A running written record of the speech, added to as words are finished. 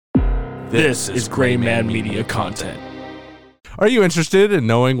This is Gray Man Media content. Are you interested in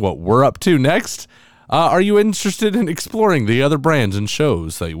knowing what we're up to next? Are you interested in exploring the other brands and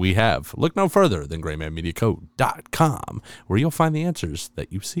shows that we have? Look no further than GraymanMediaCo.com, where you'll find the answers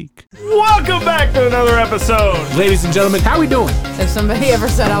that you seek. Welcome back to another episode. Ladies and gentlemen, how we doing? If somebody ever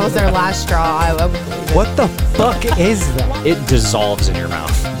said I was their last straw, I would believe it. What the fuck is that? It dissolves in your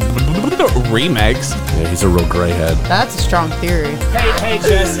mouth. Remegs. Yeah, he's a real grayhead. That's a strong theory. Hey,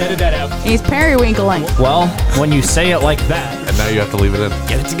 Jess, edit that out. He's periwinkling. Well, when you say it like that, And now you have to leave it in.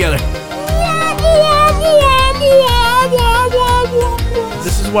 Get it together.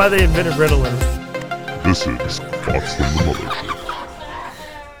 This is why they invented Ritalin. This is Fox from the Mothership.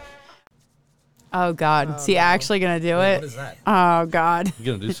 Oh, God. Is he actually going to do it? What is that? Oh, God. You're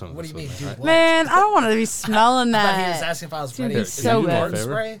going to do something. What do you mean, do what? Man, I don't want to be smelling I thought he was that. asking if I was gonna ready. be so Is that bad. fart Favor?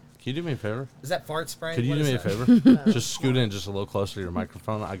 spray? Can you do me a favor? Is that fart spray? Could you What do is me a that? favor? Just scoot in just a little closer to your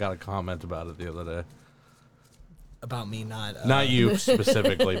microphone. I got a comment about it the other day. About me not... Not you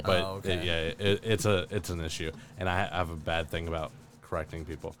specifically, but Oh, okay. it's an issue, and I have a bad thing about correcting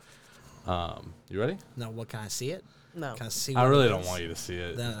people. You ready? No, what, can I see it? No. Can I see I what really it don't is? want you to see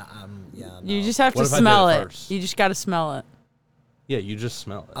it. Then yeah, no. You just have What to if I did smell it it. first? You just got to smell it. Yeah, you just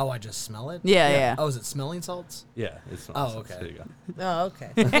smell it. Oh, I just smell it? Yeah, yeah. Oh, is it smelling salts? Yeah, it's not. Oh, okay. There you go. Oh,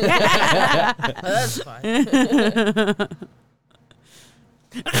 okay. That's fine.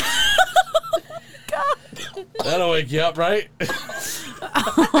 That'll wake you up, right? Did you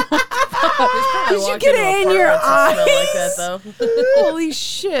get it in your eyes? Like that, though. Holy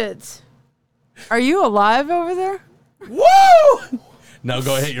shit. Are you alive over there? Woo! Now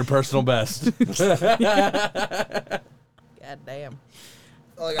go hit your personal best. God damn.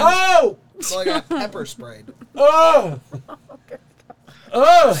 Oh! So I got pepper sprayed. Oh!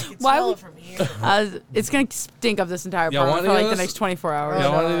 Oh! Why Smell would- it from here. It's going to stink up this entire Y'all apartment want for any like of the this? next 24 hours.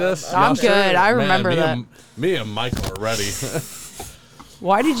 Y'all want to do this? I'm Y'all good. sure? I remember me that. Me and Michael are ready.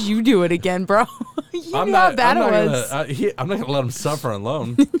 Why did you do it again, bro? You knew how bad it was. I'm not gonna let him suffer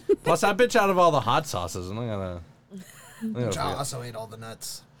alone. Plus, I bitch out of all the hot sauces. I'm not gonna. I forget. also ate all the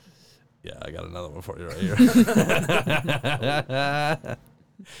nuts. Yeah, I got another one for you right here.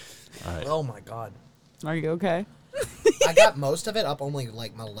 All right. Oh, my God. Are you okay? I got most of it up only,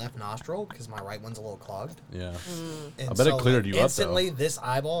 like, my left nostril because my right one's a little clogged. Yeah. And I bet it cleared you up, though. instantly, this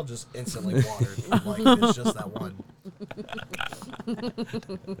eyeball just instantly watered. Like, it's just that one.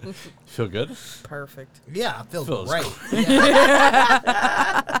 Feel good? Perfect. Yeah, I feel Feels great.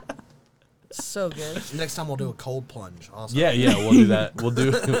 Yeah. So good. Next time we'll do a cold plunge. Also. Yeah, we'll do that. We'll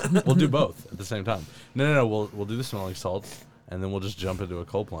do both at the same time. No. We'll do the smelling salts, and then we'll just jump into a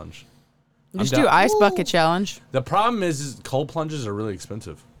cold plunge. Just down. do ice bucket challenge. The problem is cold plunges are really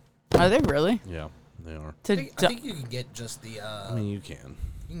expensive. Are they really? Yeah, they are. To I think you can get just the. I mean, you can.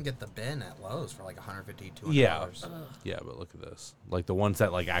 You can get the bin at Lowe's for like $150, $200. Yeah. Yeah, but look at this. Like the ones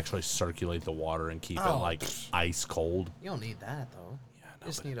that like actually circulate the water and keep it Oh. like ice cold. You don't need that though. Yeah, no, You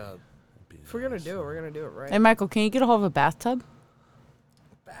just but need a If we're gonna do it, we're gonna do it right. Hey, Michael, can you get a hold of a bathtub?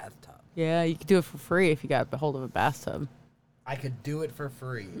 bathtub. Yeah, you could do it for free if you got a hold of a bathtub. I could do it for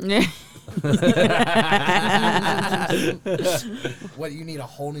free. Yeah. What, you need a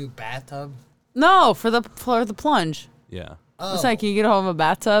whole new bathtub? No, for the plunge. Yeah. Oh, It's like, can you get a hold of a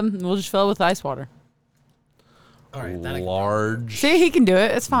bathtub? And we'll just fill it with ice water. all right. That I can do. Large See, he can do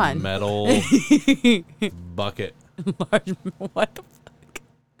it. It's fine. metal bucket. Large, what the fuck?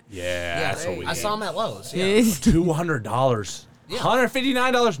 Yeah, Yeah, that's what we I need. saw them at Lowe's. Yeah. $200. Yeah.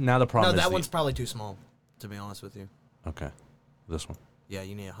 $159. Now the problem No, is that one's probably too small. To be honest with you. okay. This one. Yeah,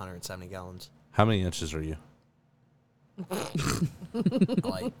 you need 170 gallons. How many inches are you?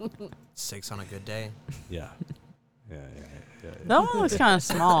 Like 6 on a good day. Yeah. Yeah. That one looks kind of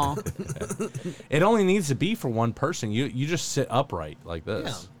small. It only needs to be for one person. You just sit upright like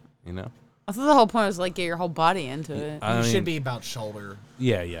this. You know? I thought the whole point was like get your whole body into it. I You mean, should be about shoulder.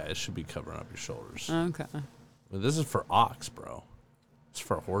 Yeah, it should be covering up your shoulders. Okay. But this is for ox, bro. It's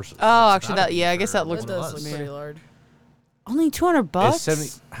for horses. Oh, actually, gotta that be I guess for that looks That does one of look us. pretty large. only $200. It's 70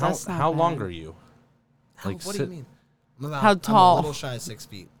 That's not how bad. long are you? What do you mean? I'm about, How I'm tall? a little shy of 6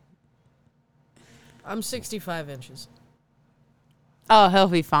 feet. I'm 65 inches. Oh, he'll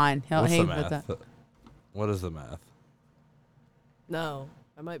be fine. He'll What's the with math? that. What is the math? No,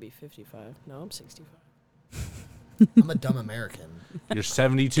 I might be 55. No, I'm 65. I'm a dumb American. You're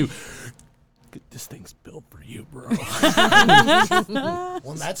 72. This thing's built for you, bro.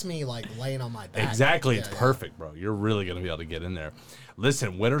 Well, that's me like laying on my back. Exactly. Yeah, It's yeah. perfect, bro. You're really going to be able to get in there.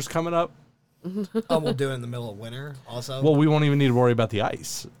 Listen, winter's coming up. Oh, we'll do it in the middle of winter also. Well, we won't even need to worry about the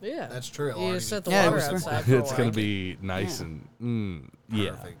ice. Yeah. That's true. You just set the Yeah, water it's- outside for a It's while. going to be nice Yeah. and, yeah.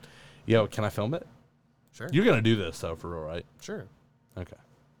 Perfect. Yo, can I film it? Sure. You're gonna do this though, for real, right? Sure. Okay.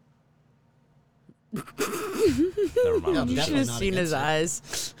 Never mind. Yeah, I'll You just, should have not seen his against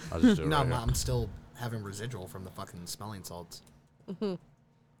eyes. I'll just do it No, right I'm, here. I'm still having residual from the fucking smelling salts. What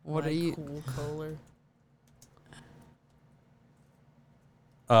My are you? Cool Kohler.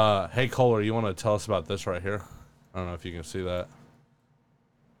 Hey Kohler, you want to tell us about this right here? I don't know if you can see that.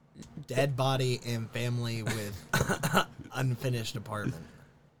 Dead body and family with unfinished apartment.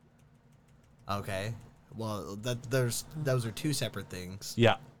 Okay. Well, those are two separate things.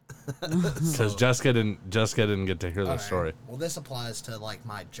 Yeah. Because Jessica didn't get to hear the All right. story. Well, this applies to like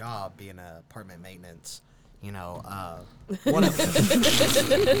my job being a apartment maintenance. You know, one of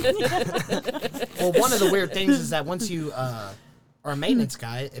one of the weird things is that once you are a maintenance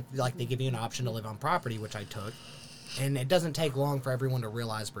guy, if like they give you an option to live on property, which I took, and it doesn't take long for everyone to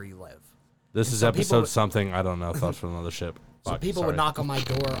realize where you live. This And is so episode people- something, I don't know, thoughts from another ship. So Fuck, people sorry. would knock on my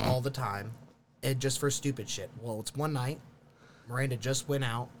door all the time, and just for stupid shit. Well, it's one night, Miranda just went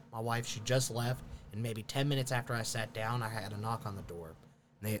out. My wife, she just left, and maybe 10 minutes after I sat down, I had a knock on the door,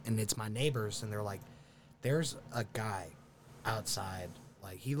 and it's my neighbors, and they're like, "There's a guy outside.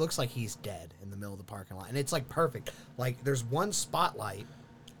 Like he looks like he's dead in the middle of the parking lot, and it's like perfect. Like there's one spotlight,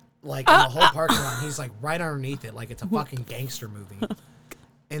 like in the whole parking lot. He's like right underneath it, like it's a fucking gangster movie."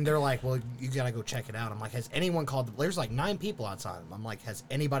 And they're like, "Well, you gotta go check it out." I'm like, "Has anyone called the?" There's like 9 people outside. I'm like, "Has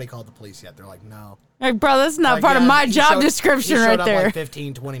anybody called the police yet?" They're like, "No." Like, bro, that's not Like, part of yeah, my he job showed- description he showed right up there. Like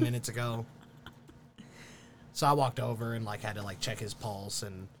 15, 20 minutes ago. So I walked over and like had to like check his pulse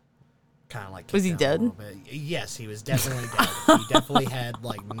and kind of like. Was kick he down a dead? little bit. Yes, he was definitely dead. He definitely had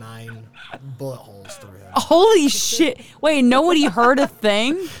like 9 bullet holes through him. Holy shit! Wait, nobody heard a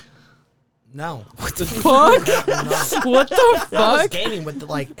thing? No, Fuck! no. What the I was fuck? gaming with the,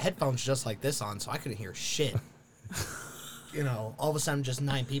 like headphones just like this on, so I couldn't hear shit. You know, all of a sudden, just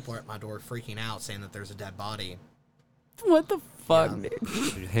 9 people are at my door freaking out, saying that there's a dead body. What the fuck, Yeah.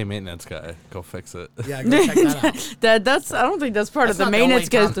 dude? Hey, maintenance guy, go fix it. Yeah, go check that out. That's I don't think that's part That's of the not the only maintenance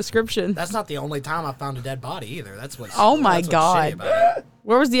guy's time- description. That's not the only time I found a dead body either. That's what's Oh my that's what's God. shitty about it.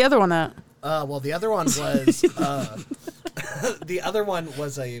 Where was the other one at? Well, the other one was the other one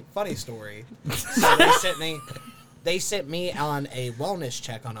was a funny story. So they sent me on a wellness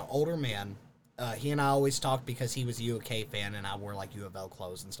check on an older man. He and I always talked because he was a UK fan and I wore like U of L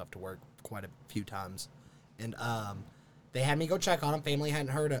clothes and stuff to work quite a few times. And they had me go check on him. Family hadn't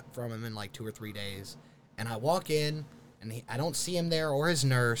heard from him in like 2 or 3 days. And I walk in and I don't see him there or his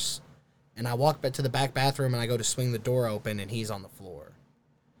nurse. And I walk back to the back bathroom and I go to swing the door open and he's on the floor.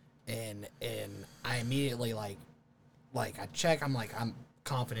 And I immediately like I check, I'm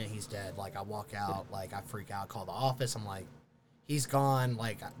confident he's dead. Like I walk out, like I freak out, call the office. I'm like, he's gone.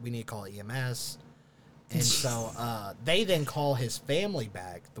 Like we need to call EMS. And so they then call his family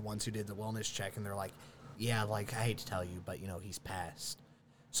back, the ones who did the wellness check, and they're like, yeah, like I hate to tell you, but you know, he's passed.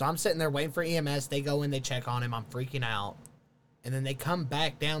 So I'm sitting there waiting for EMS. They go in, they check on him. I'm freaking out. And then they come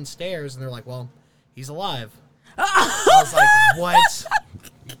back downstairs and they're like, well, he's alive. I was like, what?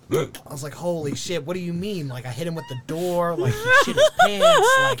 I was like, holy shit, what do you mean? Like, I hit him with the door, like, he shit his pants,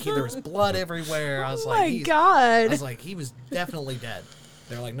 like, there was blood everywhere. I was like, My I God. was like, he was definitely dead.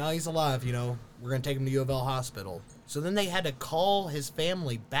 They're like, no, he's alive, you know, we're going to take him to U of L hospital. So then they had to call his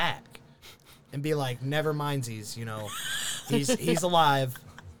family back and be like, never mind, you know, he's alive.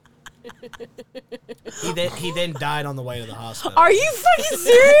 He then died on the way to the hospital. Are you fucking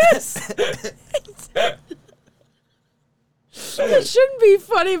serious? It shouldn't be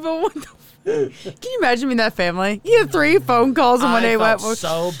funny, but what the can you imagine being that family? You had 3 phone calls and when they I went. felt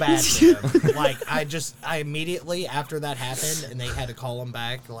so bad for him. Like, I immediately, after that happened, and they had to call him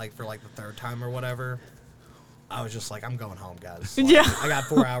back, like, for, like, the 3rd time or whatever, I was just like, I'm going home, guys. Like, Yeah. I got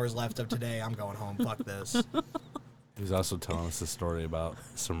 4 hours left of today. I'm going home. Fuck this. He's also telling us a story about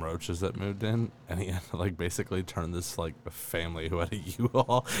some roaches that moved in, and he had to, like, basically turn this, like, family who had a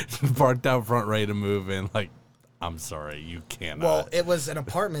U-Haul parked out front ready to move in, like, I'm sorry, you cannot. Well, it was an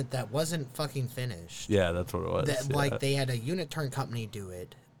apartment that wasn't fucking finished. yeah, that's what it was. That, yeah. like, they had a unit turn company do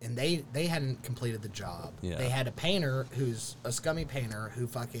it, and they hadn't completed the job. Yeah. They had a painter who's a scummy painter who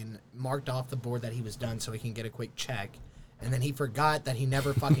fucking marked off the board that he was done so he can get a quick check, and then he forgot that he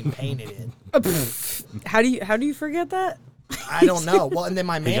never fucking painted it. How do you forget that? I don't know. Well, and then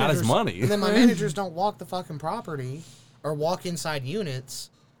my He managers, got his money. And then my managers don't walk the fucking property or walk inside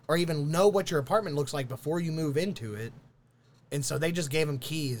units or even know what your apartment looks like before you move into it. And so they just gave him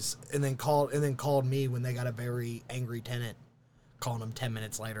keys and then called me when they got a very angry tenant calling him 10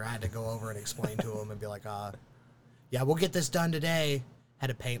 minutes later. I had to go over and explain to him and be like, yeah, we'll get this done today. Had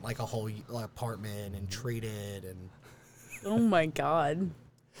to paint like a whole apartment and treat it and Oh my God.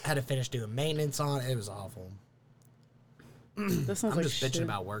 Had to finish doing maintenance on it. It was awful. That sounds I'm like just shit. bitching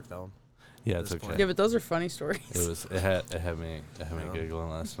about work though. Yeah, it's this okay. Yeah, but those are funny stories. It had me giggling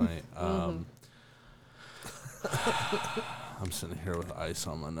last night. I'm sitting here with ice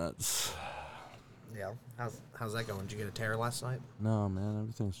on my nuts. Yeah. How's that going? Did you get a tear last night? No, man,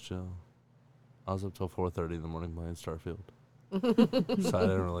 everything's chill. I was up till 4:30 in the morning playing Starfield, so I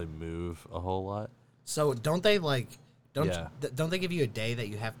didn't really move a whole lot. So don't they Yeah. don't they give you a day that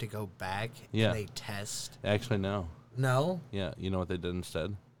you have to go back Yeah. and they test? Actually, no. No. Yeah, you know what they did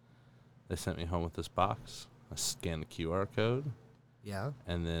instead? They sent me home with this box. I scanned the QR code, Yeah.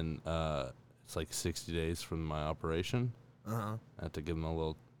 and then it's like 60 days from my operation. I have to give them a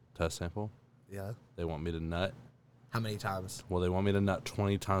little test sample. Yeah. They want me to nut. How many times? Well, they want me to nut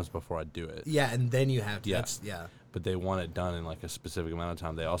 20 times before I do it. Yeah, and then you have to. Yeah. Yeah. But they want it done in like a specific amount of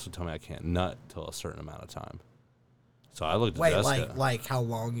time. They also tell me I can't nut till a certain amount of time. So I looked at Wait, Jessica. like how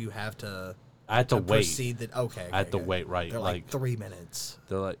long you have to? I had to wait. Proceed that. Okay. I had to okay. wait, right? They're like 3 minutes.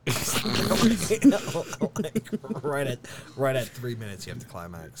 They're like, Like, right at 3 minutes, you have to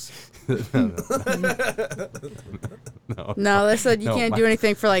climax. No, they said you No, can't my- do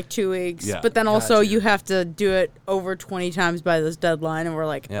anything for like 2 weeks. Yeah. But then also Gotcha. you have to do it over 20 times by this deadline. And we're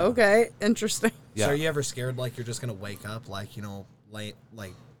like, Yeah. okay, interesting. Yeah. So are you ever scared like you're just gonna wake up like like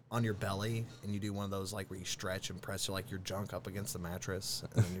on your belly and you do one of those like where you stretch and press your junk up against the mattress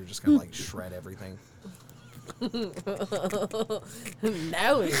and then you're just gonna like shred everything? Now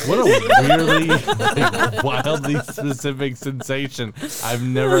we what a weirdly, wildly specific sensation. I've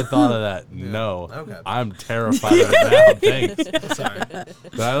never thought of that. No. Okay. I'm terrified of it now. Thanks. Sorry.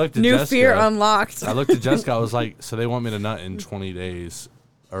 But I looked at New Jessica. fear unlocked. I looked at Jessica. I was like, so they want me to nut in 20 days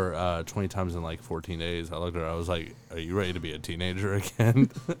or 20 times in like 14 days. I looked at her. I was like, are you ready to be a teenager again?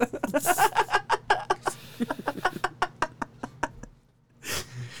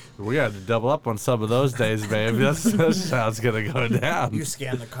 We got to double up on some of those days, babe. That's how it's going to go down. You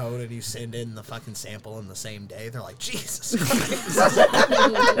scan the code and you send in the fucking sample in the same day. They're like, Jesus Christ.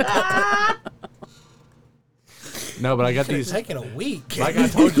 No, but I got It's these. taking a week. Like I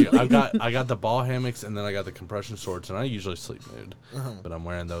told you, I got the ball hammocks and then I got the compression shorts, and I usually sleep nude, but I'm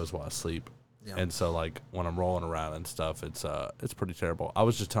wearing those while I sleep. Yeah. And so like when I'm rolling around and stuff, it's pretty terrible. I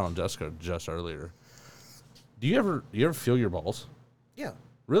was just telling Jessica just earlier. Do you ever feel your balls? Yeah.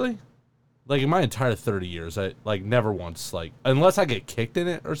 Really? Like in my entire 30 years, I like never once like unless I get kicked in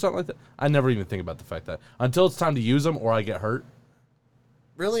it or something like that. I never even think about the fact that until it's time to use them or I get hurt.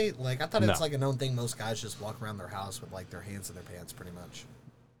 Really? Like, I thought it's No. like a known thing. Most guys just walk around their house with like their hands in their pants pretty much.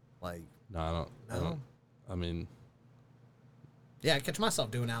 Like, No, I don't. I No? don't. I mean, yeah, I catch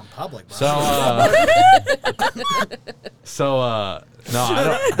myself doing it out in public, bro. so no,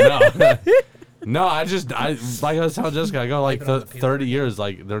 I don't. No. No, I like I was telling Jessica, I go like Keep it on the peel. 30 years,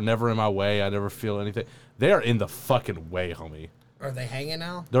 like they're never in my way. I never feel anything. They are in the fucking way, homie. Are they hanging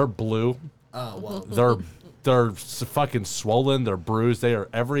now? They're blue. Oh, well. They're fucking swollen. They're bruised.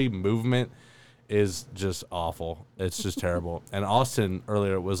 Every movement is just awful. It's just terrible. And Austin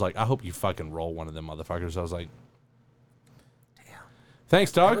earlier was like, I hope you fucking roll one of them motherfuckers. I was like, Damn.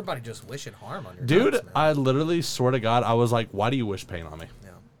 thanks, dog. Everybody just wishing harm on your Dude, nuts, man. I literally swear to God, I was like, why do you wish pain on me? Yeah.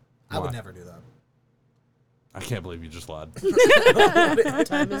 I would Why? never do that. I can't believe you just lied. What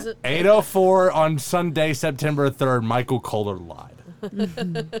time is it? 8:04 on Sunday, September 3rd, Michael Kohler lied.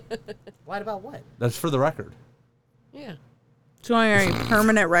 Lied about what? That's for the record. Yeah. It's on your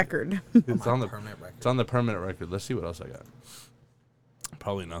permanent record. It's on the Permanent record. It's on the permanent record. Let's see what else I got.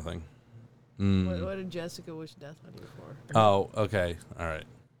 Probably nothing. What did Jessica wish death on you for? Oh, okay. All right.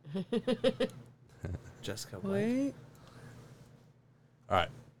 Jessica, what? Wait. All right.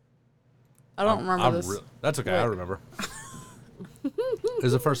 I don't remember this. That's okay. I remember. It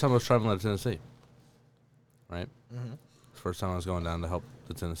was the first time I was traveling to Tennessee. Right? Mm-hmm. First time I was going down to help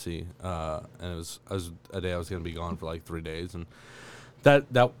the Tennessee, and it was a day I was going to be gone for like 3 days, and that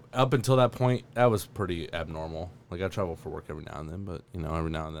up until that point that was pretty abnormal. Like I travel for work every now and then, but every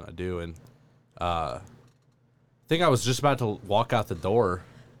now and then I do, and I think I was just about to walk out the door,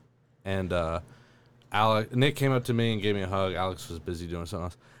 and Nick came up to me and gave me a hug. Alex was busy doing something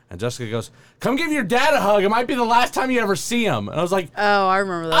else. And Jessica goes, come give your dad a hug. It might be the last time you ever see him. And I was like, Oh, I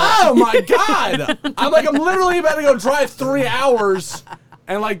remember that. oh my God. I'm literally about to go drive 3 hours.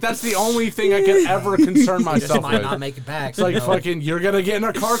 And like, that's the only thing I could ever concern Just myself might with. not make it back. It's like, fucking, you're going to get in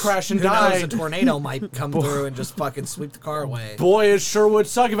a car crash and Who knows? die. A tornado might come through and just fucking sweep the car away. Boy, it sure would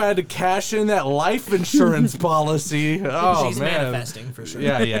suck if I had to cash in that life insurance policy. Oh, She's man. manifesting for sure.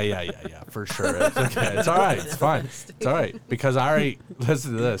 Yeah, for sure. It's okay. It's all right. It's fine. It's all right. Because I already,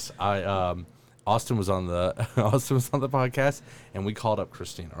 listen to this. Austin Austin was on the podcast, and we called up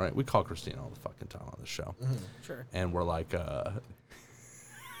Christina. All right, we call Christina all the fucking time on the show, Sure. and we're like,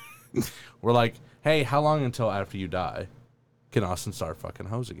 hey, how long until after you die can Austin start fucking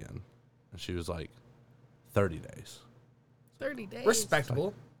hoes again? And she was like, 30 days. 30 days.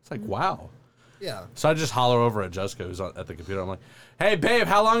 Respectable. It's like, wow. Yeah. So I just holler over at Jessica, who's at the computer. I'm like, hey, babe,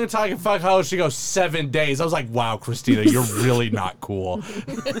 how long until I can fuck hoes? She goes, 7 days. I was like, wow, Christina, you're really not cool.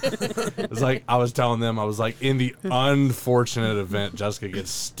 It's like, I was telling them, I was like, in the unfortunate event Jessica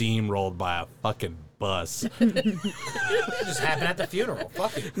gets steamrolled by a fucking bus. It just happened at the funeral.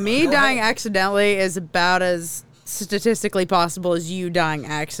 Fuck it. Me Go dying ahead. accidentally is about as statistically possible as you dying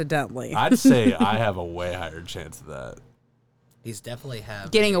accidentally. I'd say I have a way higher chance of that. He's definitely have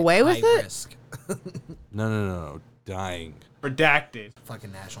Getting away with high it? risk. No. Dying. Redacted.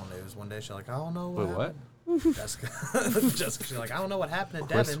 Fucking national news. One day she's like, I don't know Wait, what. what? Happened. Jessica, she's like, I don't know what happened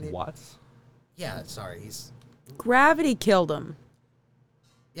to Chris Devin. Watts? Yeah, sorry. He's. Gravity killed him.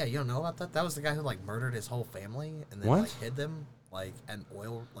 Yeah, you don't know about that? That was the guy who like murdered his whole family and then What? like hid them like in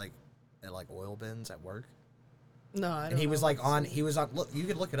oil oil bins at work. No, I don't And he know was about like on. He was on. Look, you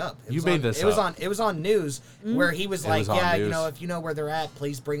could look it up. It You was made on, this It was up. on. It was on news where he was It like, was on "Yeah, you news. know, if you know where they're at,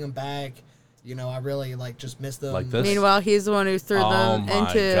 please bring them back. You know, I really like just miss them." Like this? Meanwhile, he's the one who threw Oh them my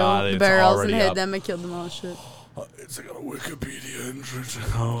into God, it's barrels and already hid up. them and killed them all. Shit. It's got a Wikipedia entry.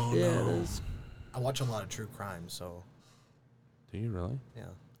 Oh, Yeah, no. it is. I watch a lot of true crime, so Do you really? yeah.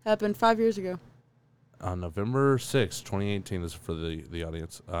 Happened 5 years ago. On November 6, 2018, this is for the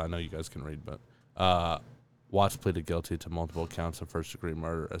audience. I know you guys can read, but Watts pleaded guilty to multiple counts of first-degree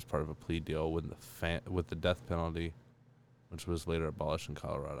murder as part of a plea deal with the death penalty, which was later abolished in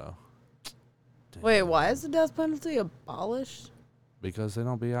Colorado. Wait, why is the death penalty abolished? Because they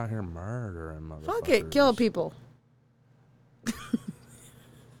don't be out here murdering motherfuckers. Fuck it, kill people.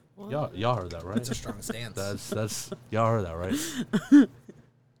 Y'all heard that, right? It's a strong stance. That's y'all heard that, right?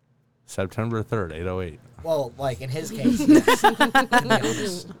 September 3rd, 808. Well, like in his case, yes. To be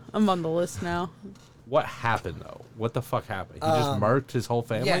honest. I'm on the list now. What happened though? What the fuck happened? He just murked his whole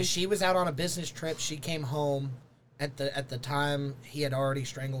family? Yeah, she was out on a business trip. She came home. At the time, he had already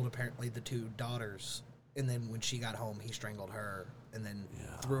strangled apparently the two daughters, and then when she got home, he strangled her, and then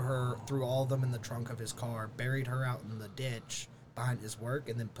threw all of them in the trunk of his car, buried her out in the ditch behind his work,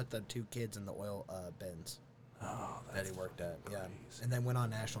 and then put the two kids in the oil bins that he worked at. Yeah, and then went on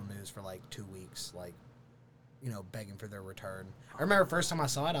national news for like 2 weeks, like, you know, begging for their return. I remember first time I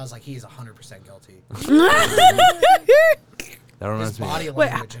saw it, I was like, he's 100% guilty. That His reminds me. body Wait,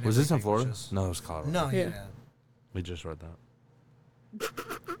 language. and Was this in everything was Florida? just- No, it was Colorado. No, Yeah. yeah. We just read that.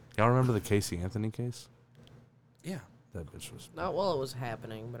 Y'all remember the Casey Anthony case? Yeah. That bitch was. Not while it was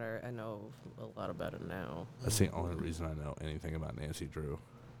happening, but I know a lot about it now. That's the only reason I know anything about Nancy Drew.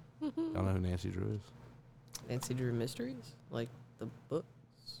 Y'all know who Nancy Drew is? Nancy Drew Mysteries? Like the book?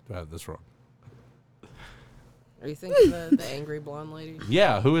 Do I have this wrong? Are you thinking the angry blonde lady?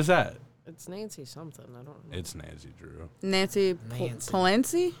 Yeah, who is that? It's Nancy something. I don't know. It's Nancy Drew. Nancy Nancy.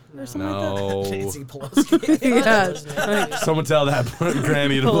 Pelosi or something like No. Nancy Pelosi. that? Yeah. Someone tell that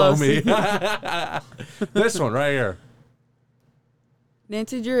granny to blow me. This one right here.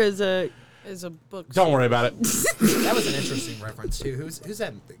 Nancy Drew is a It's a book. Don't worry about it. That was an interesting reference too. Who's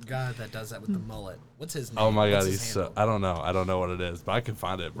that guy that does that with the mullet? What's his name? Oh my What's god, his he's handle? I don't know what it is, but I can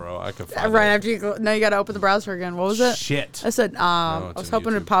find it, bro. I can find right it. after you go. No, you got to open the browser again. What was it? Shit. I said, No, I it's was on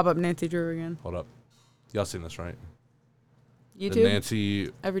hoping to YouTube. pop up Nancy Drew again. Hold up. Y'all seen this, right? The YouTube Nancy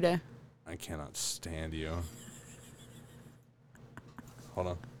every day. I cannot stand you. Hold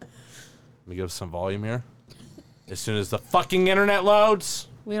on. Let me give some volume here. As soon as the fucking internet loads.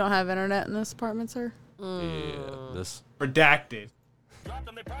 We don't have internet in this apartment, sir. Yeah, this. Redacted.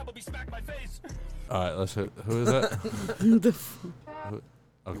 All right, let's hit. Who is that?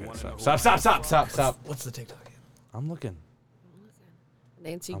 Okay, stop. What's the TikTok? I'm looking.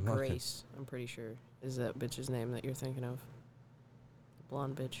 Nancy I'm looking. Grace, I'm pretty sure, is that bitch's name that you're thinking of. The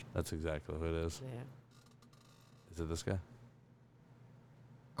blonde bitch. That's exactly who it is. Yeah. Is it this guy?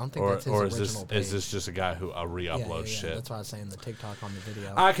 I don't think Or that's his or original is page. this just a guy who re-uploads shit? That's why I was saying the TikTok on the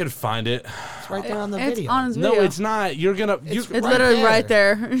video. I could find it. It's right there on the It's video. on his video. No, it's not. You're gonna It's It's right literally there. right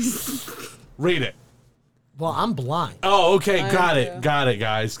there. read it. Well, I'm blind. Oh, okay, I got am it, too. got it,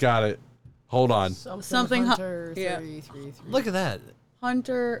 guys, got it. Hold on. Something hu- Hunter yeah. 333. Look at that.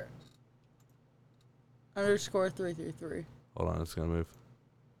 Hunter _ 333. Hold on, it's gonna move.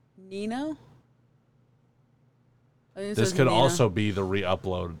 Nino? I think it This says could Nino. also be the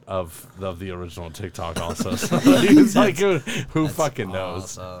re-upload of the original TikTok. Also, so it's like who fucking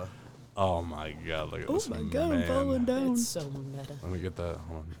knows? Awesome. Oh my god, look at this. Oh my god, I'm falling down. It's so meta. Let me get that.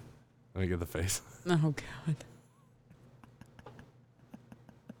 Hold on. Let me get the face. Oh God.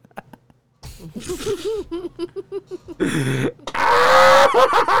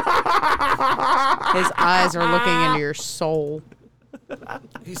 His eyes are looking into your soul.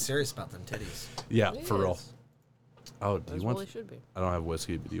 He's serious about them titties. Yeah, It for real. is. Oh, do As you well want? he should be. I don't have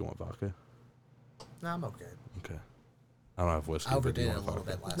whiskey, but do you want vodka? No, I'm okay. Okay. I don't have whiskey. I but do overdid you it a want little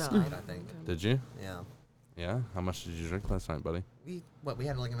vodka? bit last No. night, I think. Did you? Yeah. Yeah. How much did you drink last night, buddy? We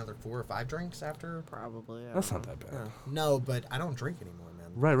had like another 4 or 5 drinks after. Probably. I That's don't not that know. bad. No, but I don't drink anymore,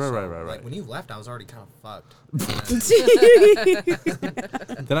 man. Right. Like Right. when you left, I was already kind of fucked.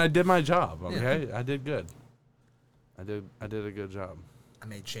 Then I did my job. Okay, I did good. I did a good job. I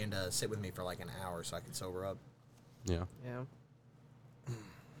made Shanda sit with me for like an hour so I could sober up. Yeah. Yeah.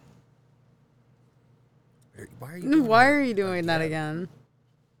 Why are you? Why are you doing that again?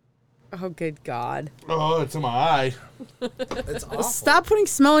 Oh, good God. Oh, it's in my eye. It's awful. Stop putting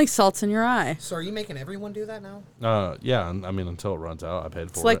smelling salts in your eye. So are you making everyone do that now? Yeah. I mean, until it runs out, I paid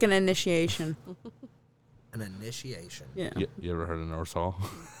for It's like it. an initiation. An initiation. Yeah. You ever heard of Norse Hall?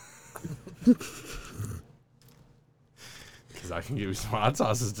 Because I can give you some hot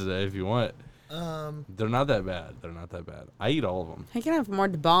sauces today if you want. They're not that bad. I eat all of them. He can have more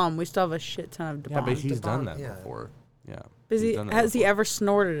da bomb. We still have a shit ton of da Yeah, bomb. but he's done bomb, that yeah. before. Yeah. Has he's done that he before. ever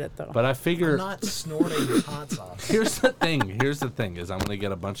snorted it though? But I I'm figure not snorting hot sauce. here's the thing is I'm gonna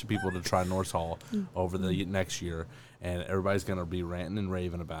get a bunch of people to try Norse Hall over the next year, and everybody's gonna be ranting and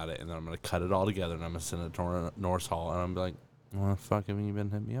raving about it, and then I'm gonna cut it all together and I'm gonna send it to Norse Hall, and I'm gonna be like, well, fuck, haven't you been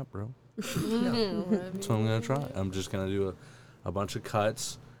hitting me up, bro? That's what I'm gonna try. I'm just gonna do a bunch of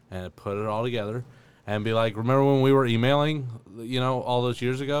cuts and put it all together, and be like, remember when we were emailing, all those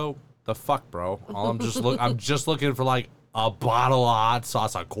years ago? The fuck, bro. I'm just looking for like a bottle of hot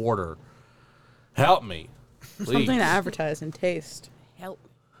sauce, a quarter. Help me, please. Something to advertise and taste. Help.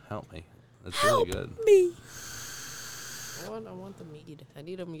 Help me. It's really good. Me. I want the mead. I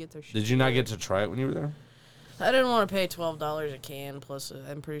need them to get their shit. Did you not get to try it when you were there? I didn't want to pay $12 a can. Plus,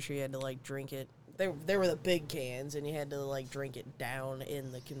 I'm pretty sure you had to like drink it. They were the big cans, and you had to like drink it down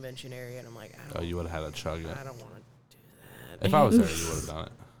in the convention area. And I'm like, Oh, you would have had a chug it. I don't want to do that. If I was there, you would have done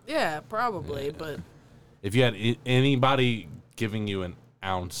it. Yeah, probably, but If you had anybody giving you an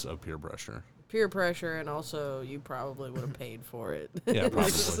ounce of peer pressure. peer pressure, and also you probably would have paid for it. Yeah,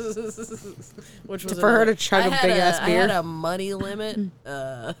 probably. Which was For her another- to chug I a had big-ass I had beer? a money limit.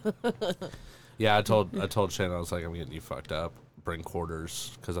 Yeah, I told Shane, I was like, I'm getting you fucked up. Bring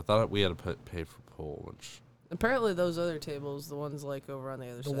quarters. Because I thought we had to pay for pool, which Apparently, those other tables, the ones like over on the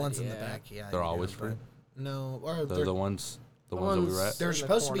other The side, ones in the yeah. back, yeah. they're you always do, free. but No, or They're they're, the ones that we were at. they're in the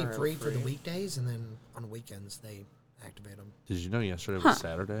supposed to be corner are free for the free. weekdays, and then on weekends they activate them. Did you know yesterday was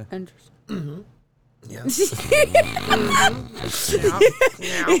Saturday? Interesting. Yeah.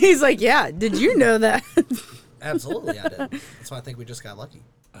 He's like, yeah. Did you know that? Absolutely, I did. That's why I think we just got lucky.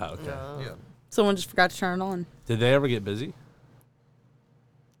 Oh, okay. Yeah. Someone just forgot to turn it on. Did they ever get busy?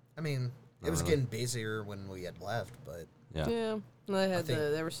 I mean, it was getting busier when we had left, but Yeah. Yeah, they had think-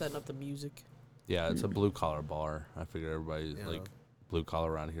 they were setting up the music. Yeah, it's a blue collar bar. I figure everybody Yeah. like blue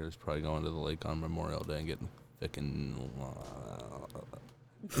collar around here is probably going to the lake on Memorial Day and getting fucking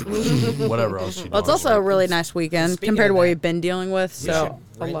whatever else you do. Well, it's also a really nice weekend Speaking compared to of what that, we've been dealing with. we So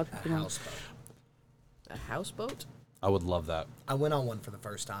should a rent lot of a people. houseboat. A houseboat? I would love that. I went on one for the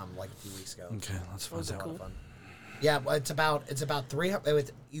first time like a few weeks ago. Okay, let's find Was it out. A lot of fun. Yeah, well, it's about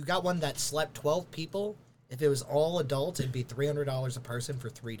 300. You got one that slept 12 people. If it was all adults, it'd be $300 a person for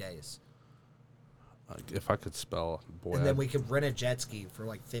 3 days. Like, if I could spell, boy, And then I'd- we could rent a jet ski for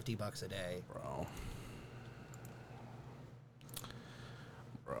like $50 a day.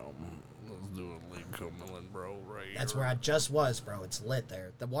 bro, let's do a Lake Cumberland, bro. Right. That's here. where I just was, bro. It's lit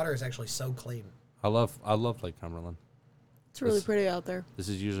there. The water is actually so clean. I love Lake Cumberland. It's really pretty out there. This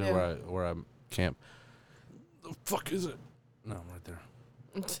is usually Yeah. where I camp. The fuck is it? No, I'm right there.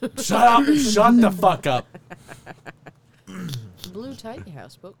 Shut up! Shut the fuck up! Blue tiny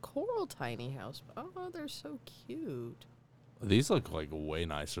houseboat, coral tiny houseboat. Oh, they're so cute. These look like way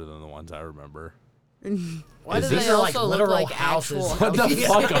nicer than the ones I remember. Why Is do this they are like also look literal like houses. actual What the houses?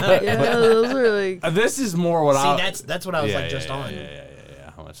 fuck? Are Yeah, those are like. This is more what I. See, that's what I was like just on.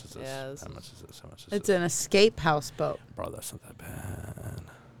 Yeah. How much is this? Yeah, this How is- much is this? How much is It's this? an escape houseboat. Bro, that's not that bad.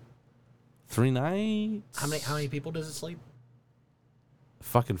 3 nights. How many people does it sleep?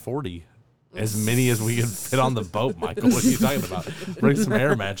 Fucking 40. As many as we can fit on the boat, Michael. What are you talking about? Bring some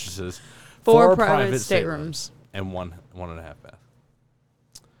air mattresses. Four private staterooms. And one and a half bath.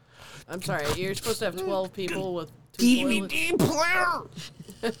 I'm sorry, you're supposed to have 12 people with 2 toilets. player.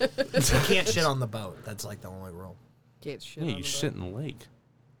 You can't shit on the boat. That's like the only rule. Can't shit Yeah, on you the shit boat. in the lake.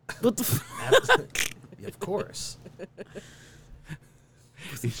 What the? Of course.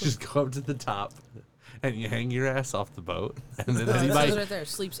 You just go up to the top and you hang your ass off the boat, and then It says anybody, right there,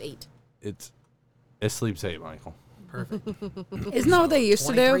 sleeps 8. it sleeps 8, Michael. Perfect. Isn't that what they used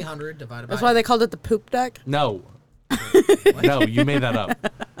to do? 2,300 divided by. That's why they called it the poop deck. No. No, you made that up.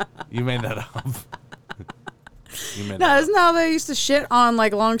 You made that up. You made No, that isn't that how they used to shit on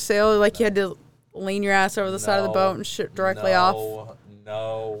like long sail? Like you had to lean your ass over the side of the No. boat and shit directly off.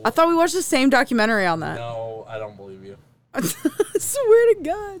 No. I thought we watched the same documentary on that. No, I don't believe you. I swear to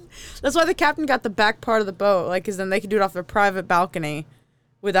God. That's why the captain got the back part of the boat, like, because then they could do it off their private balcony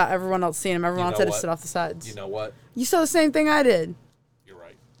without everyone else seeing them. Everyone else know had to what? sit off the sides. You know what? You saw the same thing I did. You're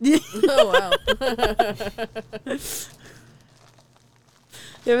right. Oh, wow.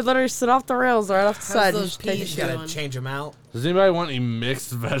 They would literally sit off the rails right off the side. and those just take peas it. You gotta doing? change them out. Does anybody want any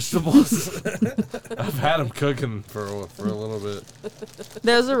mixed vegetables? I've had them cooking for a little bit.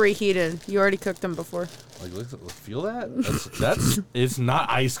 Those are reheated. You already cooked them before. Like, feel that? That's it's not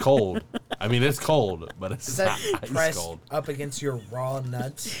ice cold. I mean, it's cold, but it's Is not that ice pressed cold. up against your raw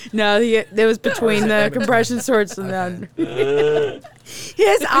nuts? No, it was between the compression shorts and then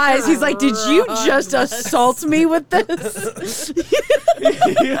his eyes. He's like, "Did you just assault me with this?"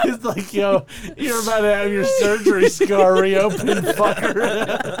 It's like, yo, you're about to have your surgery scar reopened,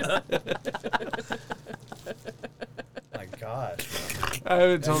 fucker. My God. I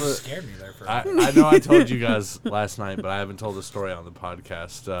haven't told You it. scared me there for a I minute. know I told you guys last night, but I haven't told the story on the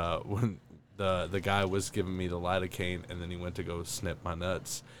podcast. When the guy was giving me the lidocaine, and then he went to go snip my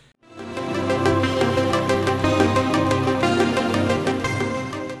nuts.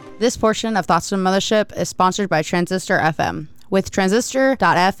 This portion of Thoughts from Mothership is sponsored by Transistor FM. With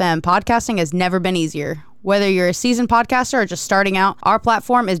Transistor.fm, podcasting has never been easier. Whether you're a seasoned podcaster or just starting out, our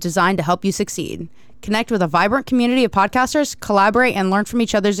platform is designed to help you succeed. Connect with a vibrant community of podcasters, collaborate, and learn from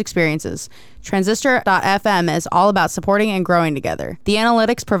each other's experiences. Transistor.fm is all about supporting and growing together. The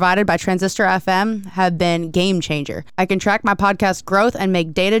analytics provided by Transistor FM have been game changer. I can track my podcast growth and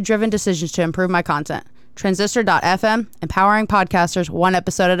make data-driven decisions to improve my content. Transistor.fm, empowering podcasters one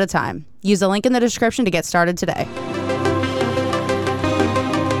episode at a time. Use the link in the description to get started today.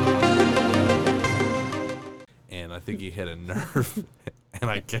 And I think he hit a nerve, and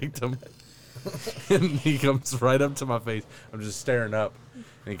I kicked him. And he comes right up to my face. I'm just staring up,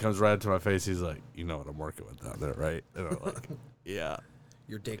 and he comes right up to my face. He's like, "You know what I'm working with down there, right?" And I'm like, "Yeah."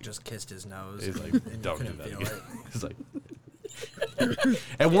 Your dick just kissed his nose. He's like, and you "Don't do couldn't that feel again." it. He's like,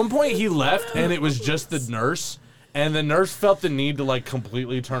 at one point he left, and it was just the nurse, and the nurse felt the need to like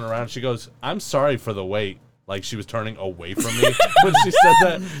completely turn around. She goes, "I'm sorry for the wait." Like she was turning away from me when she said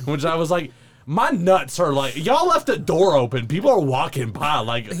that, which I was like, my nuts are like, y'all left the door open. People are walking by.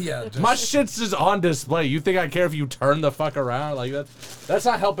 Like, Yeah, my shit's just on display. You think I care if you turn the fuck around? Like, that's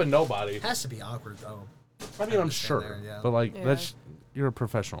not helping nobody. It has to be awkward, though. I mean, I'm to stand sure. there, yeah. But, like, Yeah. you're a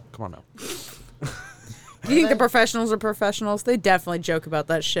professional. Come on now. Do you think the professionals are professionals? They definitely joke about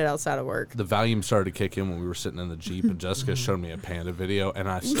that shit outside of work. The volume started to kick in when we were sitting in the Jeep, and Jessica showed me a panda video, and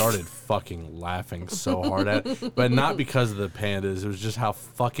I started fucking laughing so hard at it. But not because of the pandas. It was just how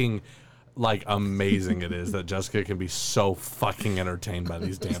fucking, like, amazing it is that Jessica can be so fucking entertained by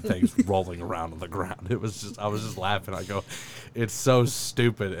these damn things rolling around on the ground. It was just, I was just laughing. I go, it's so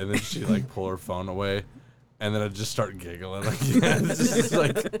stupid. And then she, like, pull her phone away, and then I just start giggling again. It's just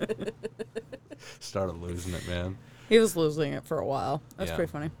like, started losing it, man. He was losing it for a while. That's Yeah.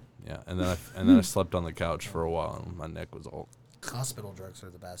 pretty funny. Yeah, and then I slept on the couch for a while, and my neck was all. Hospital drugs are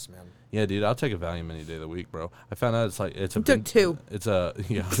the best, man. Yeah, dude, I'll take a Valium any day of the week, bro. I found out it's a. took two. It's a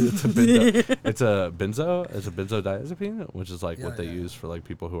benzodiazepine, which is like Yeah, what they yeah. use for like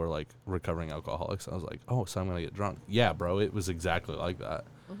people who are like recovering alcoholics. I was like, oh, so I'm gonna get drunk. Yeah, bro, it was exactly like that.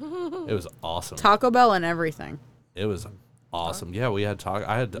 It was awesome. Taco Bell and everything. It was awesome. Yeah, we had taco.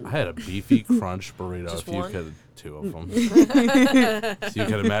 I had a beefy crunch burrito. Just if you one? could, two of them. So you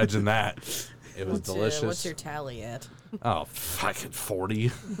can imagine that. It was delicious. What's your tally at? Oh, fucking 40.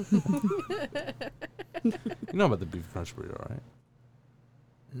 You know about the beef crunch burrito, right?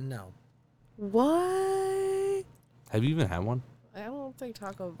 No. What? Have you even had one? I don't think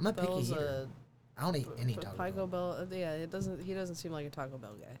Taco I'm a picky Bell's eater. I don't eat any Taco Taco Bell. Bell. Yeah, it doesn't. He doesn't seem like a Taco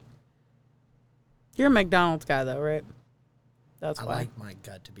Bell guy. You're a McDonald's guy, though, right? That's I why. like my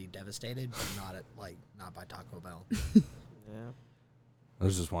gut to be devastated, but not by Taco Bell. Yeah. There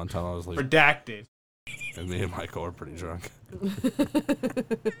was just one time I was like, Redacted. and me and Michael were pretty drunk. And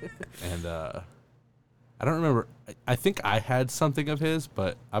I don't remember. I think I had something of his,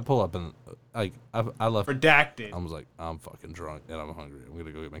 but I pull up and like I left. Redacted. I was like, I'm fucking drunk and I'm hungry. I'm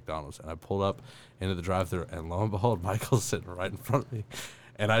gonna go get McDonald's. And I pulled up into the drive-thru, and lo and behold, Michael's sitting right in front of me.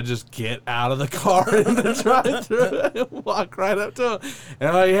 And I just get out of the car in the drive-thru and walk right up to him. And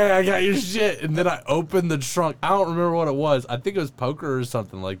I'm like, hey, I got your shit. And then I open the trunk. I don't remember what it was. I think it was poker or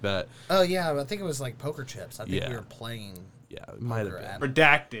something like that. Oh, yeah. I think it was like poker chips. I think Yeah. we were playing. Yeah, it might have poker been.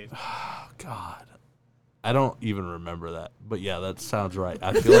 at- Redacted. Oh, God. I don't even remember that. But yeah, that sounds right.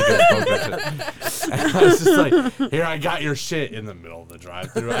 I feel like it was poker chips. And I was just like, here, I got your shit in the middle of the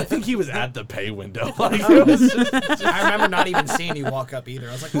drive-thru. I think he was at the pay window. Like, it was just, I remember not even seeing you walk up either.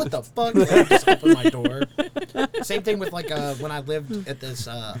 I was like, what the fuck? And I just opened my door. Same thing with like when I lived at this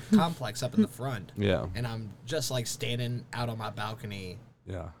complex up in the front. yeah. And I'm just like standing out on my balcony,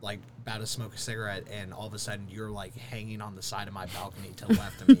 Yeah. like about to smoke a cigarette, and all of a sudden you're like hanging on the side of my balcony to the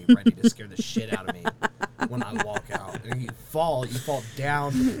left of me, ready to scare the shit out of me when I walk out. And you fall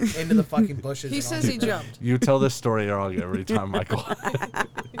down into the fucking bushes. He and says he onto the- jumped. You tell this story wrong every time, Michael.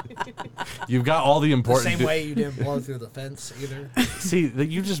 You've got all the The important. same way you didn't blow through the fence either. See, that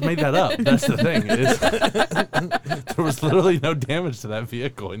you just made that up. That's the thing. There was literally no damage to that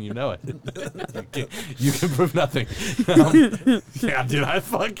vehicle, and you know it. You can prove nothing. Yeah, dude, I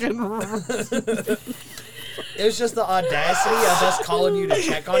fucking. It was just the audacity of us calling you to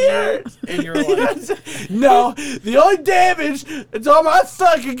check on you, and you're like, No, the only damage it's on my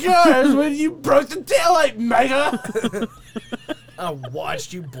fucking car is when you broke the taillight, mega. I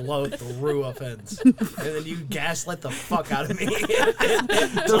watched you blow through a fence, and then you gaslit the fuck out of me.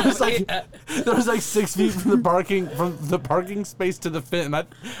 There was like 6 feet from the parking space to the fence, and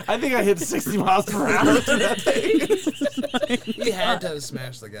I think I hit 60 miles per hour to that thing. You had to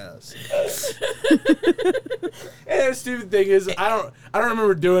smash the gas. And the stupid thing is, I don't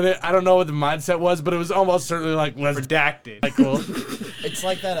remember doing it. I don't know what the mindset was, but it was almost certainly like, let's Redacted. like, cool. It's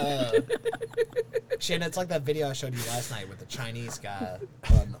like that, Shannon, it's like that video I showed you last night with the Chinese guy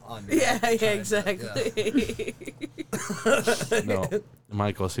on Yeah, China. exactly. No,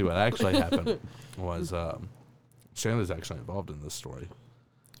 Michael, see what actually happened was Shayla's actually involved in this story.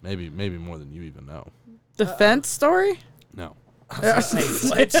 Maybe more than you even know. Defense story? No. I was gonna say,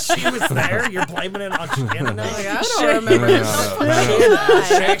 what? She was there? You're blaming it on Shannon now? Like, I don't remember No, this.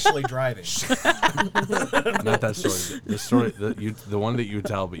 She's actually driving. Not that story. The story, the one that you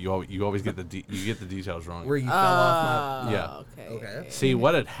tell, but you always get the details wrong. Where you fell off my... Yeah. Okay. See,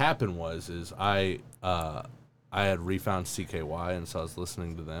 what had happened was I had refound CKY, and so I was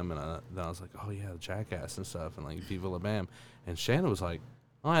listening to them, and then I was like, oh yeah, Jackass and stuff, and like Viva La Bam, and Shannon was like,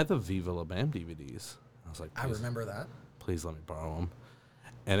 oh, I had the Viva La Bam DVDs. I was like, I remember that. please let me borrow them.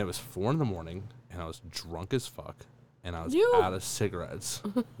 And it was 4 a.m, and I was drunk as fuck, and I was You? out of cigarettes.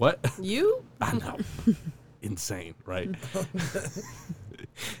 What? You? I know. Insane, right?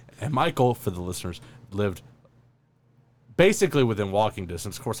 And Michael, for the listeners, lived basically within walking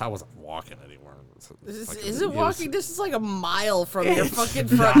distance. Of course, I wasn't walking anywhere. Is it walking distance like a mile from your It's fucking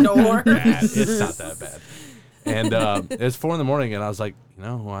front door? Bad. It's not that bad. And it was 4 a.m, and I was like, you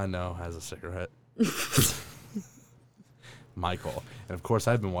know who I know has a cigarette? Michael. And of course,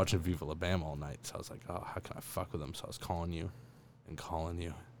 I've been watching Viva La Bam all night, so I was like, oh, how can I fuck with him? So I was calling you and calling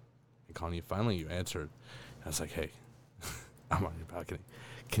you and calling you. Finally, you answered. And I was like, hey, I'm on your balcony.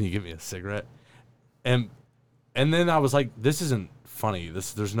 Can you give me a cigarette? And then I was like, this isn't funny.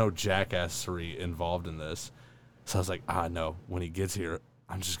 There's no jackassery involved in this. So I was like, no. When he gets here,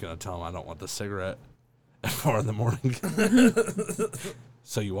 I'm just going to tell him I don't want the cigarette at 4 a.m.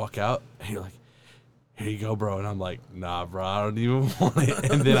 So you walk out, and you're like, here you go, bro. And I'm like, nah, bro, I don't even want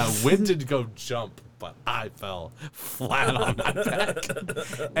it. And then I went to go jump, but I fell flat on my back.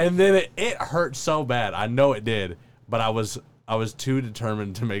 And then it hurt so bad. I know it did, but I was too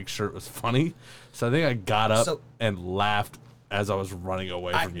determined to make sure it was funny. So I think I got up and laughed as I was running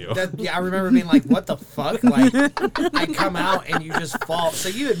away from you. I remember being like, what the fuck? Like, I come out and you just fall. So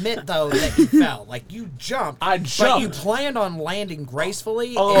you admit, though, that you fell. Like, you jumped. I But you jumped. planned on landing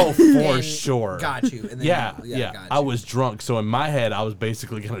gracefully. Oh, and for sure. Got you. And then Yeah. got I you. was drunk, so in my head, I was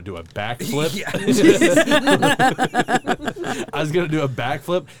basically gonna do a backflip. I was gonna do a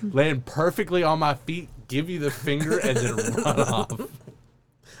backflip, land perfectly on my feet, give you the finger, and then run off.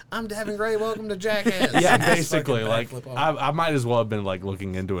 I'm Devin Gray. Welcome to Jackass. Yeah, Just basically, fucking like backflip off. I might as well have been like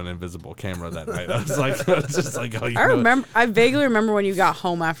looking into an invisible camera that night. I was like, just like, oh, you I know, remember. I vaguely remember when you got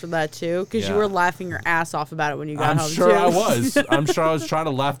home after that too, because you Yeah. were laughing your ass off about it when you got I'm home sure too. I was. I'm sure I was trying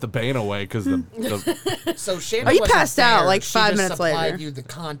to laugh the pain away because the So Shannon Oh, you wasn't passed out, there. like, She 5 just minutes supplied later. you the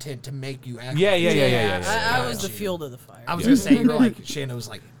content to make you act. yeah. I was the fuel to the fire. I was gonna say, you were like, Shannon was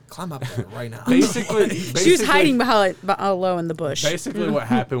like, climb up there right now. basically She was hiding behind low in the bush. Basically, what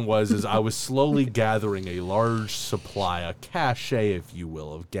happened was I was slowly gathering a large supply, a cachet, if you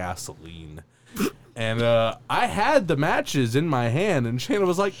will, of gasoline, And I had the matches in my hand, and Shayna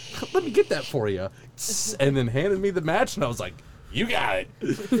was like, let me get that for you. And then handed me the match, and I was like, you got it.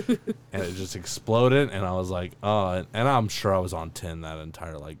 And it just exploded, and I was like, oh, and I'm sure I was on 10 that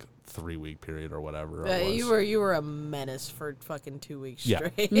entire, 3-week period or whatever. Yeah, it was. you were a menace for fucking 2 weeks Yeah,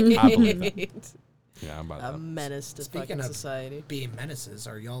 straight. I believe that. Yeah, I'm about A that. menace to Speaking fucking of society. being menaces,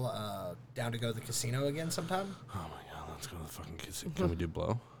 are y'all down to go to the casino again sometime? Oh, my God, let's go to the fucking casino. Can we do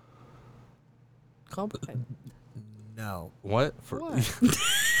blow? No. What?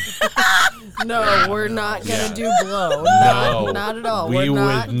 No, we're not gonna do blow. No, Not at all. We We're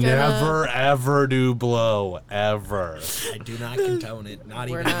not would gonna, never, ever do blow, ever. I do not condone it. Not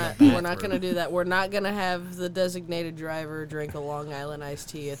We're even. not. in the We're not bathroom. gonna do that. We're not gonna have the designated driver drink a Long Island iced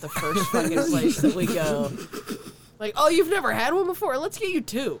tea at the first fucking place that we go. Like, oh, you've never had one before? Let's get you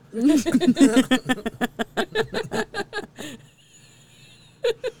two.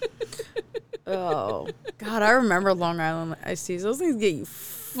 Oh, God, I remember Long Island iced teas. Those things get you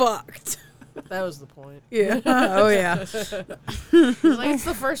fucked. That was the point. Yeah. Oh, yeah. Like, it's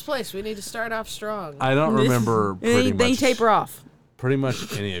the first place. We need to start off strong. I don't remember pretty Then you much, taper off. pretty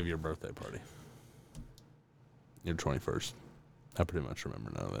much any of your birthday party. Your 21st. I pretty much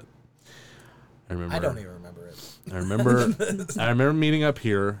remember none of it. I don't even remember it. I remember meeting up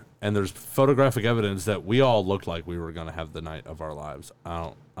here, and there's photographic evidence that we all looked like we were gonna have the night of our lives.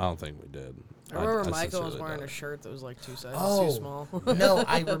 I don't think we did. I remember Michael was sincerely wearing doubt a it. shirt that was like 2 sizes Oh, too small. no,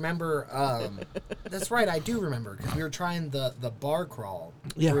 I remember. That's right, I do remember because we were trying the bar crawl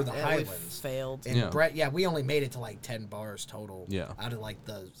through the Yeah, we Highlands. failed. And Yeah. Brett, we only made it to like 10 bars total. Yeah. Out of like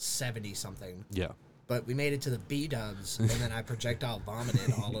the 70 something. Yeah. But we made it to the B-dubs, and then I projectile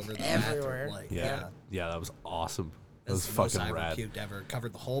vomited all over the Everywhere. bathroom. Like, Yeah. Yeah, that was awesome. That was That's the most fucking I rad. ever puked ever.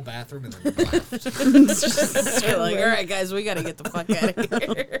 Covered the whole bathroom and then left. You're like, all right, guys, we got to get the fuck out of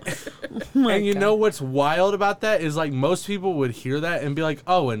here. And you know what's wild about that is like most people would hear that and be like,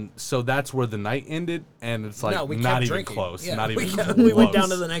 "Oh, and so that's where the night ended," and it's like No, we not kept even drinking. close. Yeah, Not we even kept- close. we went down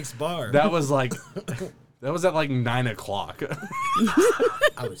to the next bar. That was like, that was at like 9 o'clock,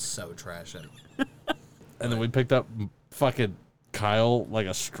 I was so trashing. and then we picked up fucking Kyle like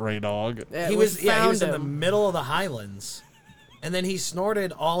a stray dog. Yeah, He we was in found the him. middle of the Highlands, and then he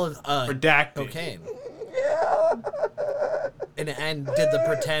snorted all of Redacted. cocaine. And did the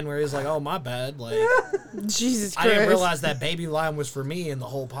pretend where he was like, "Oh, my bad." Like Jesus I Christ. didn't realize that baby lime was for me and the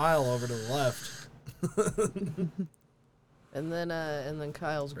whole pile over to the left. And then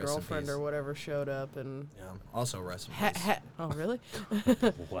Kyle's Rest in girlfriend peace. or whatever showed up and Yeah. Also, rest in peace. oh really?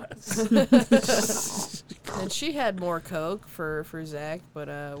 Bless. And she had more coke for Zach, but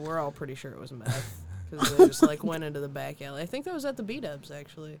we're all pretty sure it was meth because they just like went into the back alley. I think that was at the B-dubs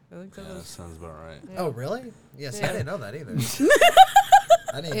actually. I think that That was. sounds about right. Oh, really? Yes, I Yeah. didn't know that either.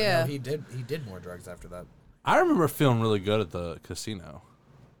 I didn't even Yeah. know he did more drugs after that. I remember feeling really good at the casino.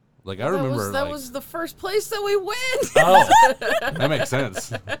 Like I remember that like, was the first place that we went. oh, that makes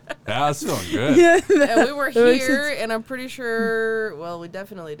sense. Yeah, I was feeling good. And we were That makes here, and I'm pretty sure. Well, we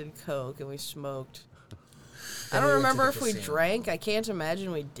definitely did coke, and we smoked. I And don't we went to remember the if we casino. drank. I can't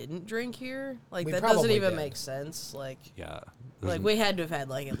imagine we didn't drink here. Like We that doesn't probably even did. make sense. Like There's we had to have had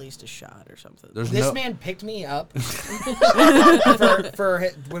like at least a shot or something. There's This no, man picked me up for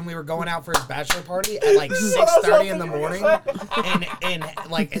when we were going out for his bachelor party at like 6:30 in the morning, and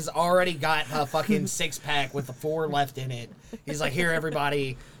like has already got a fucking 6-pack with the 4 left in it. He's like, "Here,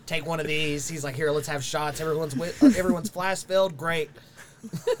 everybody, take one of these." He's like, "Here, let's have shots. Everyone's flask filled. Great."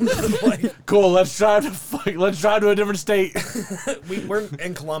 Like, cool. Let's drive to a different state. we're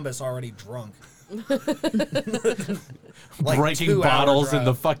in Columbus already drunk. Like Breaking 2 hour bottles in drive.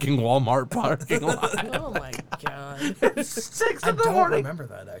 the fucking Walmart parking lot. Oh my god! I don't remember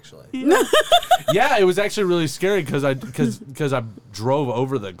that actually. Yeah, it was actually really scary because I drove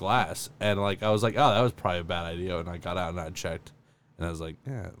over the glass and like I was like, oh, that was probably a bad idea, and I got out and I checked, and I was like,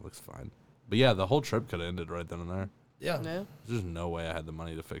 yeah, it looks fine. But yeah, the whole trip could have ended right then and there. Yeah. No. There's no way I had the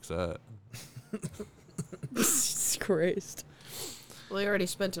money to fix that. Jesus Christ. Well, we already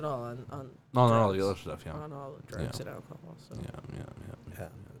spent it all on No, all the drugs. other stuff, yeah. on all the drugs Yeah. and alcohol. So Yeah. yeah,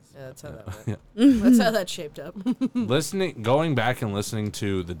 that's how that went. Yeah. That's how that shaped up. Going back and listening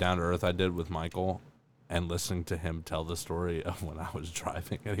to the Down to Earth I did with Michael and listening to him tell the story of when I was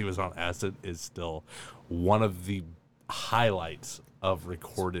driving and he was on acid is still one of the highlights of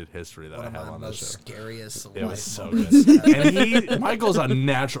recorded history that One I of have my on this most show. scariest. It was life so moments. good. And Michael's a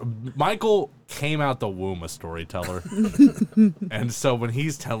natural. Michael came out the womb a storyteller. And so when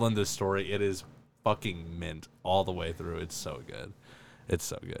he's telling this story, it is fucking mint all the way through. It's so good. It's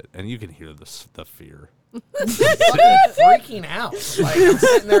so good. And you can hear the fear fucking freaking out. Like, I'm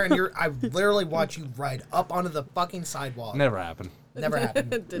sitting there and I literally watch you ride up onto the fucking sidewalk. Never happened. Never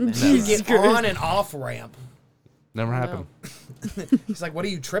happened. Didn't You get on and off ramp. Never happened. He's like, what are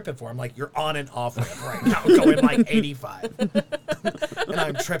you tripping for? I'm like, you're on and off ramp right now, going like 85. And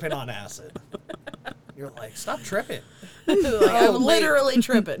I'm tripping on acid. You're like, stop tripping. I'm literally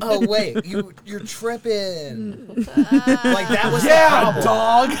tripping. Oh, wait, you're tripping. Like, that was the problem.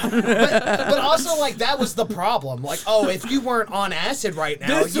 dog. But also, like, that was the problem. Like, oh, if you weren't on acid right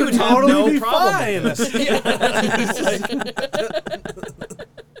now, This you would would have totally no be problem fine. with this.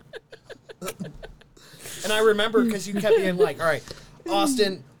 And I remember because you kept being like, all right,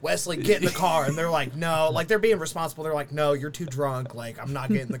 Austin, Wesley, get in the car. And they're like, no. Like, they're being responsible. They're like, no, you're too drunk. Like, I'm not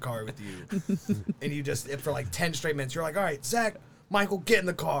getting in the car with you. And you just, for like 10 straight minutes, you're like, all right, Zach, Michael, get in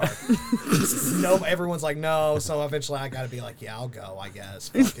the car. No, everyone's like, no. So eventually I got to be like, yeah, I'll go, I guess.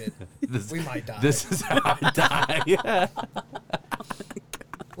 Fuck it. We might die. This is how I die. Yeah.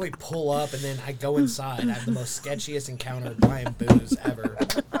 We pull up, and then I go inside. I have the most sketchiest encounter with Brian Booze ever.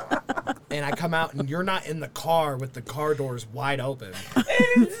 And I come out, and you're not in the car with the car doors wide open.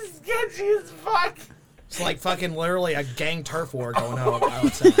 It's sketchy as fuck. It's like fucking literally a gang turf war going on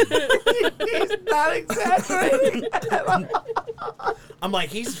outside. He's not exaggerating. I'm like,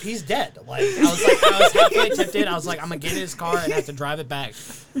 he's dead. Like, I was halfway tipped in. I was like, I'm gonna get in his car and have to drive it back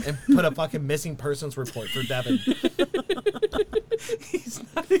and put a fucking missing persons report for Devin. He's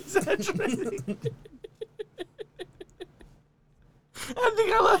not exaggerating. I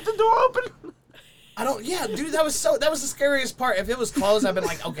think I left the door open. Yeah, dude, that was the scariest part. If it was closed, I'd been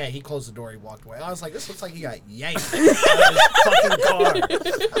like, okay, he closed the door, he walked away. I was like, this looks like he got yanked out of his fucking car.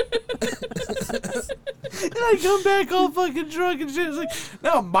 And I come back all fucking drunk and shit. It's like,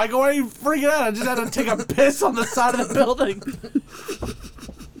 no, Michael, why are you freaking out? I just had to take a piss on the side of the building.